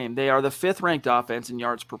per game. They are the 5th-ranked offense in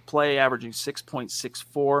yards per play, averaging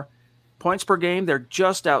 6.64. Points per game, they're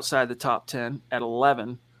just outside the top 10 at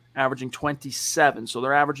 11, averaging 27. So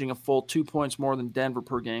they're averaging a full 2 points more than Denver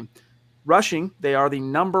per game. Rushing, they are the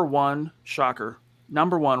number 1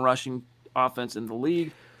 rushing offense in the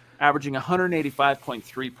league, averaging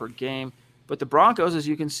 185.3 per game. But the Broncos, as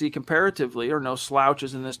you can see comparatively, are no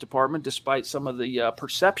slouches in this department, despite some of the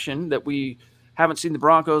perception that we haven't seen the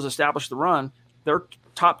Broncos establish the run. They're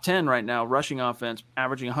top 10 right now, rushing offense,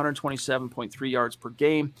 averaging 127.3 yards per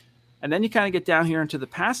game. And then you kind of get down here into the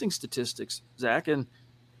passing statistics, Zach. And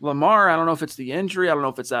Lamar, I don't know if it's the injury. I don't know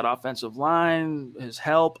if it's that offensive line, his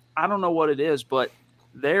help. I don't know what it is, but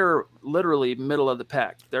they're literally middle of the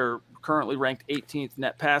pack. They're currently ranked 18th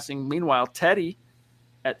net passing. Meanwhile, Teddy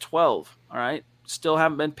at 12, all right, still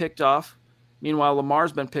haven't been picked off. Meanwhile,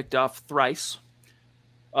 Lamar's been picked off thrice.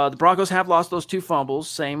 The Broncos have lost those 2 fumbles,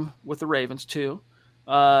 same with the Ravens too.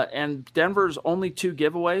 And Denver's only 2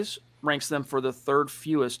 giveaways ranks them for the 3rd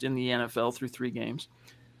fewest in the NFL through 3 games.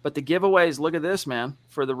 But the giveaways, look at this, man,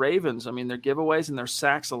 for the Ravens. I mean, their giveaways and their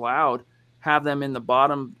sacks allowed have them in the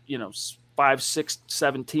bottom, 5, 6,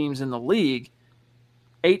 7 teams in the league.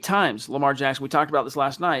 8 times Lamar Jackson. We talked about this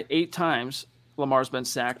last night. 8 times Lamar's been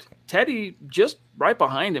sacked. Teddy just right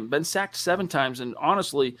behind him, been sacked 7 times, and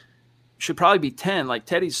honestly should probably be 10. Like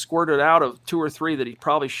Teddy's squirted out of 2 or 3 that he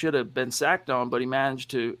probably should have been sacked on, but he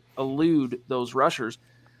managed to elude those rushers.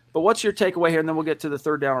 But what's your takeaway here? And then we'll get to the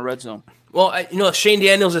third down and red zone. Well, Shane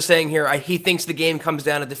Daniels is saying here, he thinks the game comes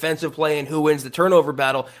down to defensive play and who wins the turnover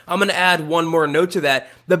battle. I'm going to add one more note to that.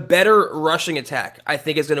 The better rushing attack, I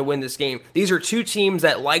think, is going to win this game. These are 2 teams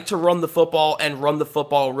that like to run the football and run the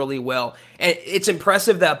football really well. And it's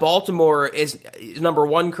impressive that Baltimore is number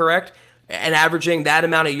 1, correct? And averaging that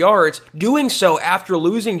amount of yards, doing so after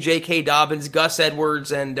losing J.K. Dobbins, Gus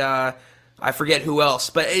Edwards, and I forget who else.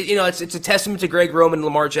 But, it's a testament to Greg Roman and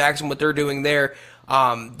Lamar Jackson, what they're doing there.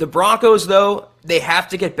 The Broncos, though, they have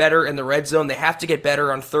to get better in the red zone. They have to get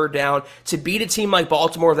better on third down. To beat a team like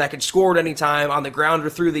Baltimore that can score at any time on the ground or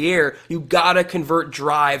through the air, you got to convert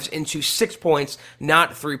drives into 6 points,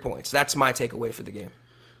 not 3 points. That's my takeaway for the game.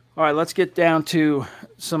 All right, let's get down to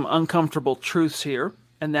some uncomfortable truths here,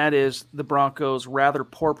 and that is the Broncos' rather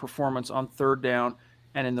poor performance on third down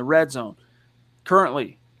and in the red zone.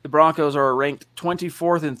 Currently, the Broncos are ranked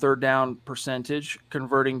 24th in third down percentage,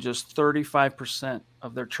 converting just 35%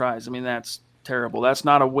 of their tries. I mean, that's terrible. That's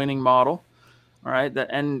not a winning model. All right.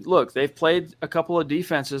 And look, they've played a couple of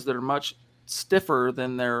defenses that are much stiffer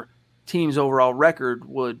than their team's overall record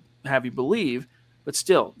would have you believe. But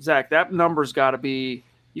still, Zach, that number's got to be,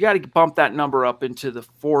 you got to bump that number up into the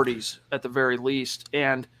 40s at the very least.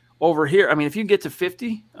 And over here, I mean, if you get to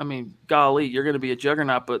 50, I mean, golly, you're going to be a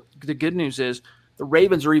juggernaut. But the good news is, the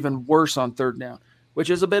Ravens are even worse on third down,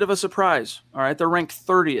 which is a bit of a surprise. All right, they're ranked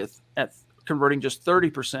 30th at converting just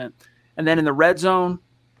 30%. And then in the red zone,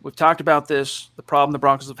 we've talked about this, the problem the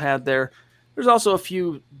Broncos have had there. There's also a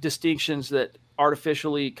few distinctions that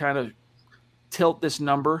artificially kind of tilt this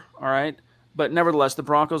number, all right? But nevertheless, the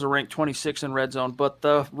Broncos are ranked 26th in red zone. But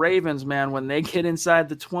the Ravens, man, when they get inside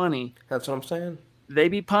the 20, that's what I'm saying. They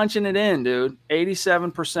be punching it in, dude.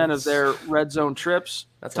 87% of their red zone trips,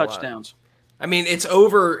 touchdowns. I mean, it's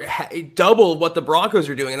over double what the Broncos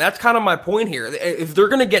are doing, and that's kind of my point here. If they're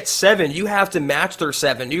going to get 7, you have to match their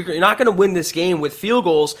 7. You're not going to win this game with field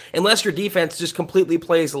goals unless your defense just completely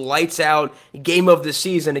plays lights out game of the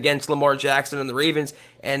season against Lamar Jackson and the Ravens.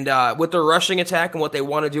 And with their rushing attack and what they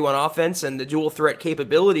want to do on offense and the dual threat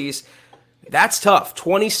capabilities, that's tough.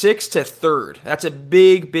 26 to 3rd. That's a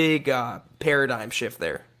big paradigm shift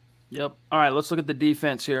there. Yep. All right, let's look at the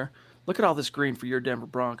defense here. Look at all this green for your Denver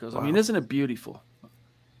Broncos. Wow. I mean, isn't it beautiful?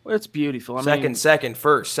 Well, it's beautiful. I mean, second,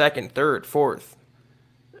 first, second, third, fourth.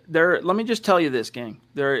 Let me just tell you this, gang.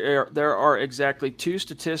 There are exactly 2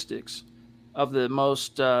 statistics of the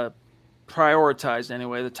most prioritized,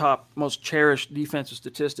 anyway, the top most cherished defensive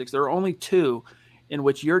statistics. There are only 2 in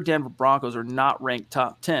which your Denver Broncos are not ranked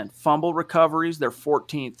top 10. Fumble recoveries, they're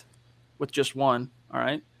 14th with just 1, all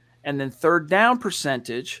right? And then third down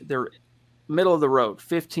percentage, they're middle of the road,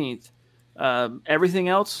 15th. Everything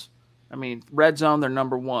else, I mean, red zone, they're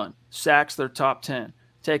number 1. Sacks, they're top 10.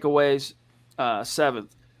 Takeaways, 7th.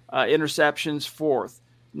 Interceptions, 4th.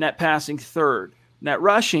 Net passing, 3rd. Net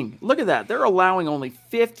rushing, look at that. They're allowing only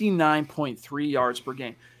 59.3 yards per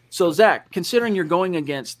game. So, Zach, considering you're going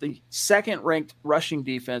against the second-ranked rushing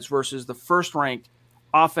defense versus the first-ranked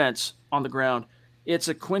offense on the ground, it's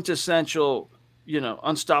a quintessential,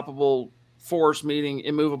 unstoppable force meeting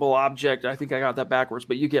immovable object. I think I got that backwards,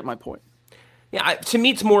 but you get my point. Yeah, to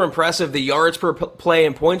me, it's more impressive, the yards per play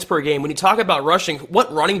and points per game. When you talk about rushing,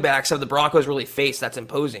 what running backs have the Broncos really faced that's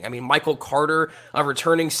imposing? I mean, Michael Carter,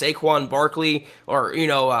 returning Saquon Barkley, or,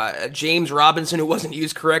 James Robinson, who wasn't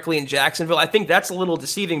used correctly in Jacksonville. I think that's a little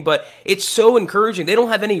deceiving, but it's so encouraging. They don't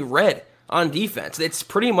have any red on defense. It's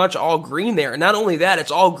pretty much all green there. And not only that,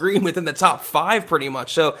 it's all green within the top 5 pretty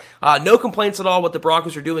much. So no complaints at all what the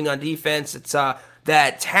Broncos are doing on defense. It's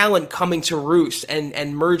that talent coming to roost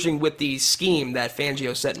and merging with the scheme that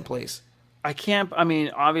Fangio set in place.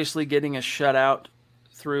 Obviously getting a shutout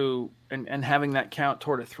through and having that count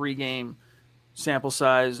toward a 3-game sample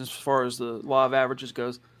size as far as the law of averages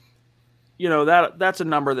goes, that's a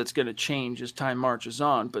number that's going to change as time marches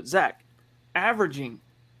on. But Zach, averaging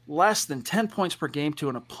less than 10 points per game to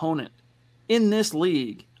an opponent in this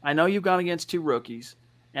league. I know you've gone against 2 rookies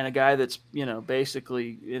and a guy that's,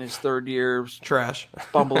 basically in his 3rd year, trash,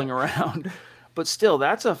 bumbling around. But still,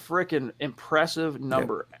 that's a freaking impressive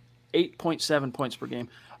number. Yep. 8.7 points per game.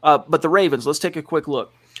 But the Ravens, let's take a quick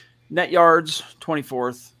look. Net yards,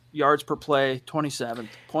 24th. yards per play, 27th,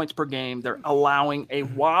 points per game. They're allowing a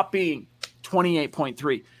whopping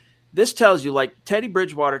 28.3. This tells you, like, Teddy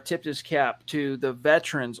Bridgewater tipped his cap to the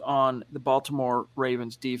veterans on the Baltimore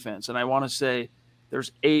Ravens defense. And I want to say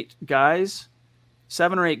there's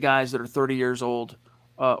 7 or 8 guys that are 30 years old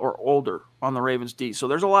or older on the Ravens D. So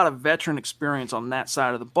there's a lot of veteran experience on that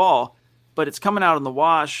side of the ball, but it's coming out in the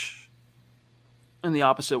wash in the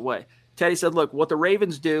opposite way. Teddy said, look, what the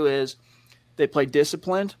Ravens do is they play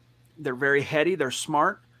disciplined. They're very heady. They're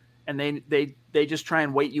smart. And they just try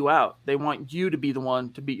and wait you out. They want you to be the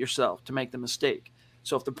one to beat yourself, to make the mistake.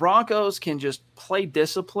 So if the Broncos can just play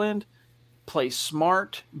disciplined, play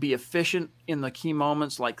smart, be efficient in the key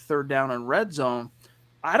moments like third down and red zone,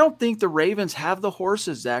 I don't think the Ravens have the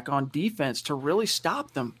horses, Zach, on defense to really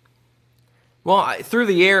stop them. Well, through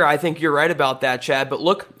the air, I think you're right about that, Chad. But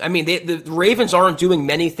look, I mean, the Ravens aren't doing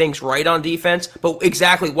many things right on defense, but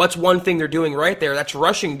exactly what's one thing they're doing right there? That's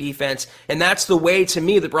rushing defense, and that's the way, to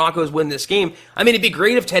me, the Broncos win this game. I mean, it'd be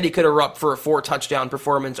great if Teddy could erupt for a 4-touchdown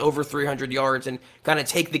performance, over 300 yards, and kind of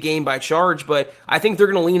take the game by charge, but I think they're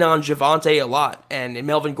going to lean on Javonte a lot and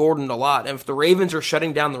Melvin Gordon a lot. And if the Ravens are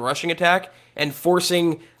shutting down the rushing attack and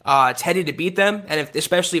forcing Teddy to beat them, and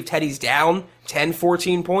especially if Teddy's down 10,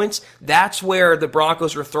 14 points, that's where the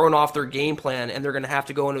Broncos are thrown off their game plan, and they're going to have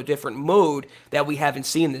to go into a different mode that we haven't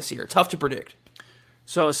seen this year. Tough to predict.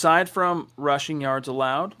 So aside from rushing yards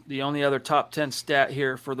allowed, the only other top 10 stat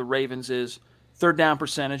here for the Ravens is third down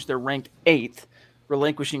percentage. They're ranked 8th,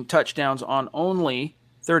 relinquishing touchdowns on only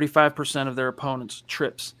 35% of their opponents'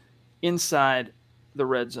 trips inside the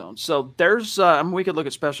red zone. So there's, we could look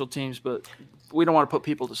at special teams, but we don't want to put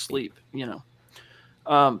people to sleep,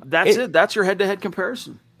 That's it. That's your head-to-head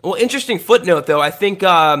comparison. Well, interesting footnote, though. I think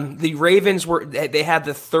the Ravens they had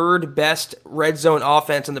the third best red zone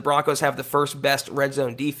offense, and the Broncos have the first best red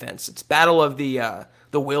zone defense. It's battle of the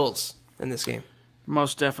wills in this game.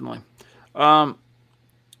 Most definitely.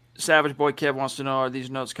 Savage Boy Kev wants to know, are these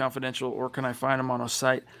notes confidential, or can I find them on a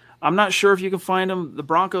site? I'm not sure if you can find them. The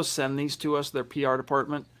Broncos send these to us, their PR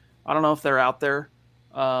department. I don't know if they're out there.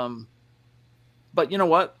 But you know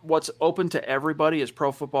what? What's open to everybody is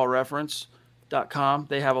ProFootballReference.com.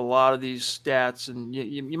 They have a lot of these stats, and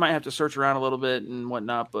you might have to search around a little bit and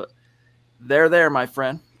whatnot, but they're there, my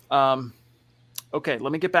friend. Okay,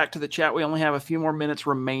 let me get back to the chat. We only have a few more minutes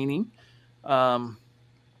remaining. All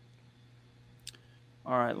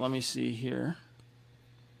right, let me see here.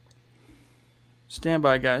 Stand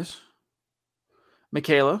by, guys.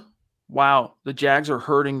 Michaela, wow, the Jags are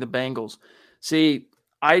hurting the Bengals. See,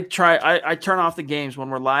 I turn off the games when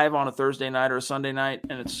we're live on a Thursday night or a Sunday night,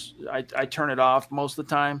 and I turn it off most of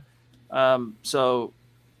the time. So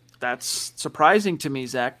that's surprising to me,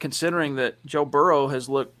 Zach, considering that Joe Burrow has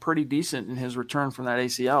looked pretty decent in his return from that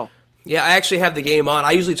ACL. Yeah, I actually have the game on.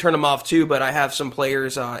 I usually turn them off too, but I have some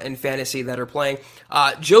players in fantasy that are playing.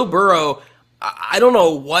 Joe Burrow, I don't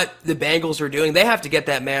know what the Bengals are doing. They have to get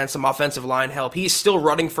that man some offensive line help. He's still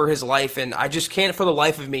running for his life, and I just can't for the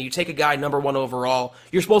life of me. You take a guy number 1 overall,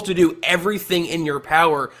 you're supposed to do everything in your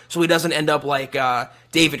power so he doesn't end up like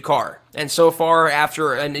David Carr. And so far,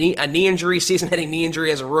 after a knee injury, season-ending knee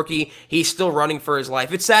injury as a rookie, he's still running for his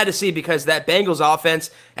life. It's sad to see because that Bengals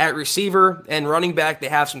offense at receiver and running back, they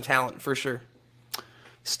have some talent for sure.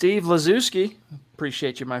 Steve Lazuski,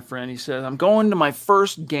 appreciate you, my friend. He says, I'm going to my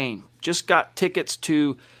first game. Just got tickets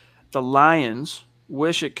to the Lions.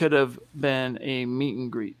 Wish it could have been a meet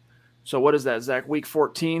and greet. So what is that, Zach? Week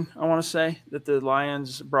 14, I want to say, that the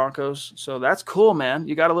Lions, Broncos. So that's cool, man.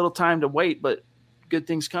 You got a little time to wait, but good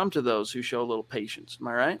things come to those who show a little patience. Am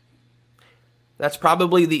I right? That's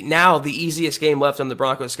probably the easiest game left on the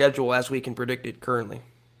Broncos schedule as we can predict it currently.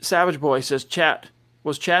 Savage Boy says,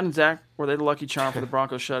 was Chad and Zach, were they the lucky charm for the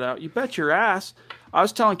Broncos shutout? You bet your ass. I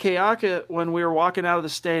was telling Kayaka when we were walking out of the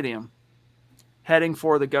stadium, heading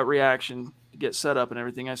for the gut reaction to get set up and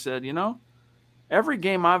everything, I said, every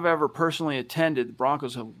game I've ever personally attended, the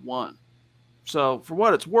Broncos have won. So for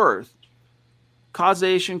what it's worth,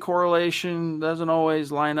 causation, correlation doesn't always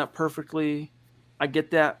line up perfectly. I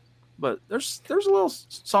get that. But there's a little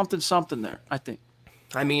something there, I think.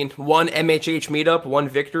 I mean, one MHH meetup, one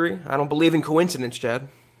victory. I don't believe in coincidence, Chad.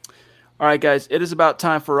 All right, guys, it is about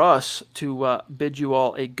time for us to bid you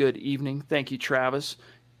all a good evening. Thank you, Travis.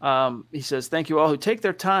 He says, thank you all who take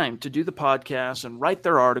their time to do the podcast and write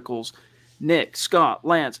their articles. Nick, Scott,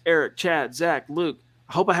 Lance, Eric, Chad, Zach, Luke.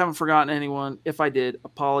 I hope I haven't forgotten anyone. If I did,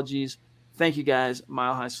 apologies. Thank you, guys.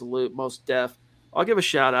 Mile high salute, most deaf. I'll give a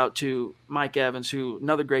shout out to Mike Evans, who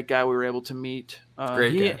another great guy we were able to meet.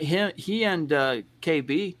 He and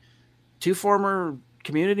KB, 2 former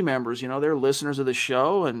community members. They're listeners of the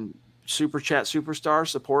show, and Super Chat superstars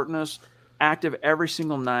supporting us, active every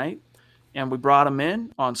single night. And we brought them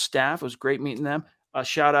in on staff. It was great meeting them. A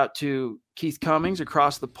shout out to Keith Cummings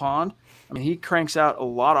across the pond. I mean, he cranks out a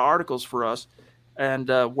lot of articles for us and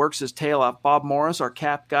works his tail off. Bob Morris, our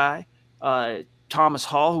cap guy. Thomas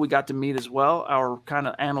Hall, who we got to meet as well, our kind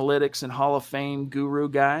of analytics and Hall of Fame guru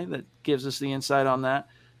guy that gives us the insight on that.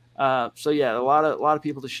 So yeah, a lot of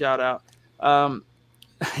people to shout out. Don't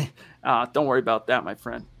worry about that, my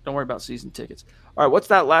friend. Don't worry about season tickets. All right, what's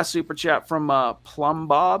that last super chat from Plum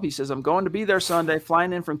Bob? He says, I'm going to be there Sunday,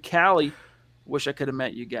 flying in from Cali. Wish I could have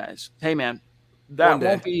met you guys. Hey, man, that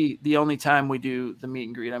won't be the only time we do the meet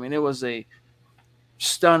and greet. I mean, it was a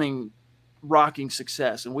stunning, rocking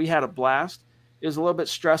success, and we had a blast. It was a little bit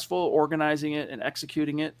stressful organizing it and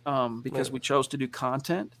executing it because we chose to do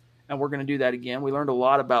content, and we're going to do that again. We learned a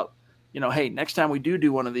lot about, hey, next time we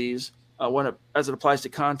do one of these, as it applies to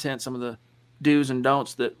content, some of the do's and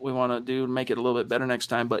don'ts that we want to do and make it a little bit better next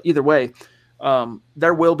time. But either way,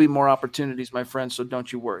 there will be more opportunities, my friends, so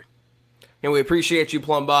don't you worry. And we appreciate you,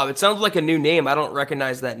 Plum Bob. It sounds like a new name. I don't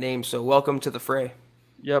recognize that name, so welcome to the fray.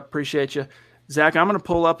 Yep, appreciate you. Zach, I'm going to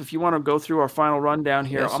pull up, if you want to go through our final rundown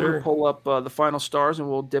here, Yes, I'm going to pull up the final stars and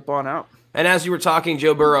we'll dip on out. And as you were talking,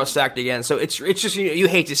 Joe Burrow sacked again. So it's just, you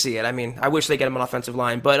hate to see it. I mean, I wish they get him an offensive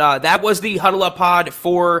line. But that was the Huddle Up pod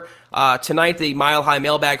for tonight, the Mile High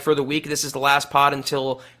mailbag for the week. This is the last pod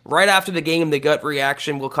until right after the game. The gut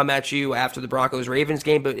reaction will come at you after the Broncos-Ravens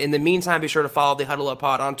game. But in the meantime, be sure to follow the Huddle Up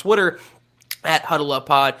pod on Twitter at Huddle Up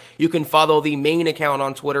Pod. You can follow the main account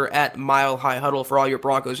on Twitter at Mile High Huddle for all your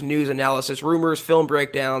Broncos news, analysis, rumors, film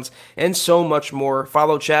breakdowns, and so much more.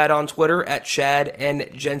 Follow Chad on Twitter at Chad and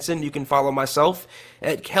Jensen. You can follow myself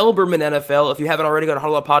at Kelberman NFL. If you haven't already, go to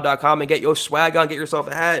huddleuppod.com and get your swag on. Get yourself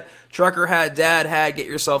a hat, trucker hat, dad hat. Get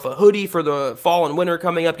yourself a hoodie for the fall and winter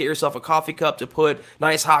coming up. Get yourself a coffee cup to put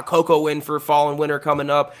nice hot cocoa in for fall and winter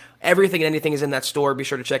coming up. Everything and anything is in that store. Be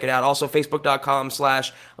sure to check it out. Also,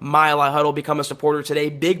 Facebook.com/Mile High Huddle. Become a supporter today.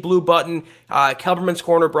 Big blue button. Kelberman's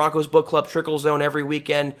Corner, Broncos Book Club, Trickle Zone every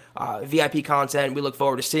weekend. VIP content. We look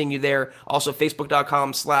forward to seeing you there. Also,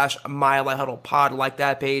 Facebook.com/Mile High Huddle pod. Like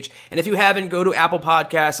that page. And if you haven't, go to Apple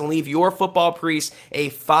Podcasts and leave your football priest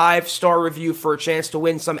a 5-star review for a chance to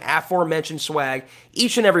win some aforementioned swag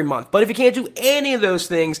each and every month. But if you can't do any of those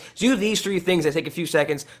things, do these 3 things that take a few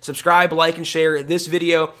seconds. Subscribe, like, and share this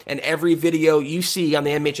video and every video you see on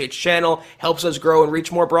the MHH channel. Helps us grow and reach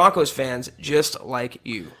more Broncos fans just like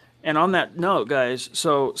you. And on that note, guys,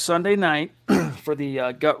 so Sunday night for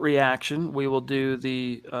the gut reaction, we will do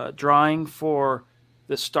the drawing for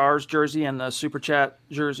the Stars jersey and the Super Chat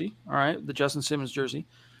jersey, all right, the Justin Simmons jersey.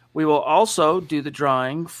 We will also do the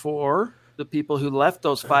drawing for the people who left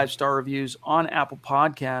those 5-star reviews on Apple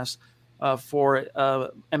Podcasts for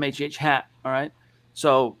MHH hat, all right?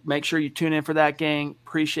 So make sure you tune in for that, gang.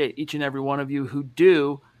 Appreciate each and every one of you who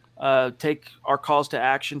do take our calls to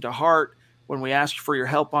action to heart. When we ask for your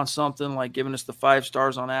help on something like giving us the 5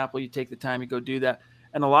 stars on Apple, you take the time to go do that.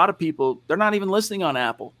 And a lot of people, they're not even listening on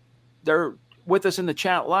Apple. They're with us in the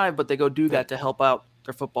chat live, but they go do that to help out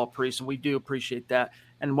their football priests, and we do appreciate that.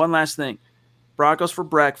 And one last thing, Broncos for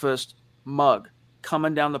Breakfast mug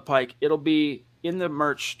coming down the pike. It'll be in the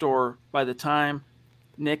merch store by the time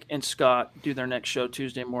Nick and Scott do their next show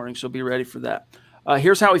Tuesday morning, so be ready for that.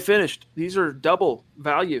 Here's how we finished. These are double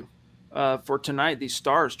value for tonight, these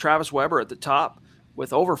stars. Travis Weber at the top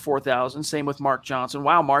with over 4,000. Same with Mark Johnson.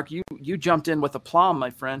 Wow, Mark, you jumped in with aplomb,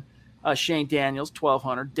 my friend. Shane Daniels,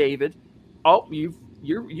 1,200. David, you've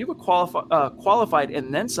qualified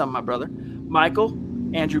and then some, my brother. Michael,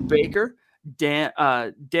 Andrew Baker,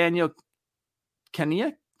 Daniel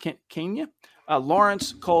Kenya,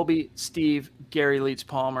 Lawrence, Colby, Steve, Gary Leeds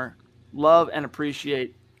Palmer. Love and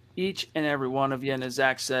appreciate each and every one of you. And as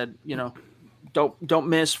Zach said, don't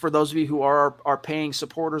miss, for those of you who are paying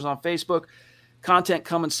supporters on Facebook, content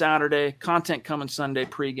coming Saturday, content coming Sunday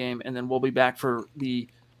pregame, and then we'll be back for the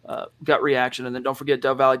gut reaction. And then don't forget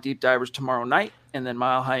Dove Valley Deep Divers tomorrow night, and then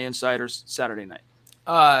Mile High Insiders Saturday night.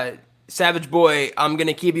 Savage Boy, I'm going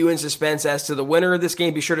to keep you in suspense as to the winner of this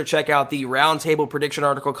game. Be sure to check out the roundtable prediction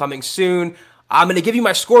article coming soon. I'm going to give you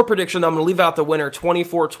my score prediction. I'm going to leave out the winner,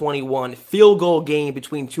 24-21. Field goal game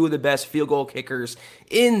between 2 of the best field goal kickers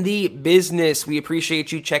in the business. We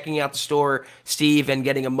appreciate you checking out the store, Steve, and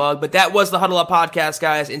getting a mug. But that was the Huddle Up Podcast,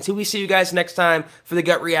 guys. Until we see you guys next time for the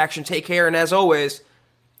gut reaction, take care. And as always,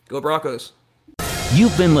 go Broncos.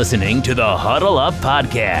 You've been listening to the Huddle Up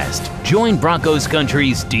Podcast. Join Broncos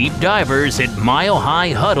Country's deep divers at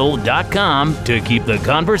milehighhuddle.com to keep the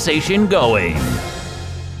conversation going.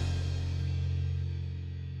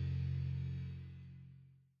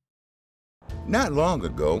 Not long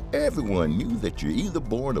ago, everyone knew that you're either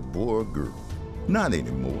born a boy or girl. Not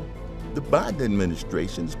anymore. The Biden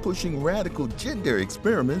administration is pushing radical gender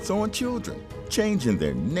experiments on children, changing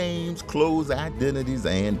their names, clothes, identities,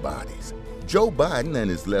 and bodies. Joe Biden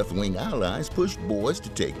and his left-wing allies push boys to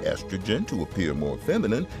take estrogen to appear more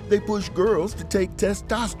feminine. They push girls to take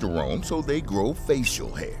testosterone so they grow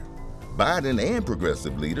facial hair. Biden and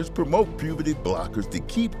progressive leaders promote puberty blockers to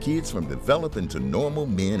keep kids from developing to normal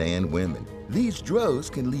men and women. These drugs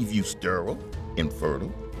can leave you sterile,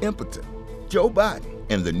 infertile, impotent. Joe Biden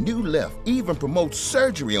and the new left even promote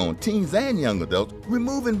surgery on teens and young adults,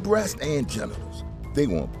 removing breasts and genitals. They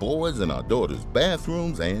want boys in our daughters'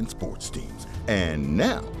 bathrooms and sports teams. And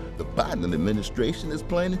now, the Biden administration is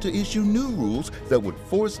planning to issue new rules that would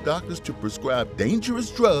force doctors to prescribe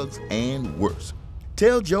dangerous drugs and worse.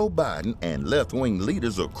 Tell Joe Biden and left-wing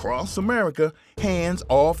leaders across America, hands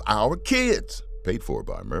off our kids. Paid for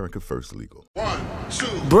by America First Legal.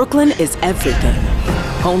 Brooklyn is everything.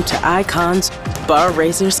 Home to icons, bar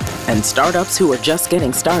raisers, and startups who are just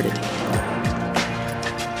getting started.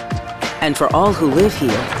 And for all who live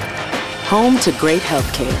here, home to great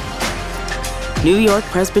healthcare. New York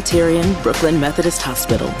Presbyterian Brooklyn Methodist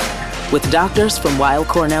Hospital, with doctors from Weill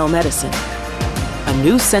Cornell Medicine. A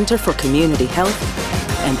new center for community health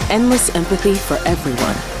and endless empathy for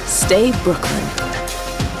everyone. Stay Brooklyn.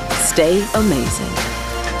 Stay amazing.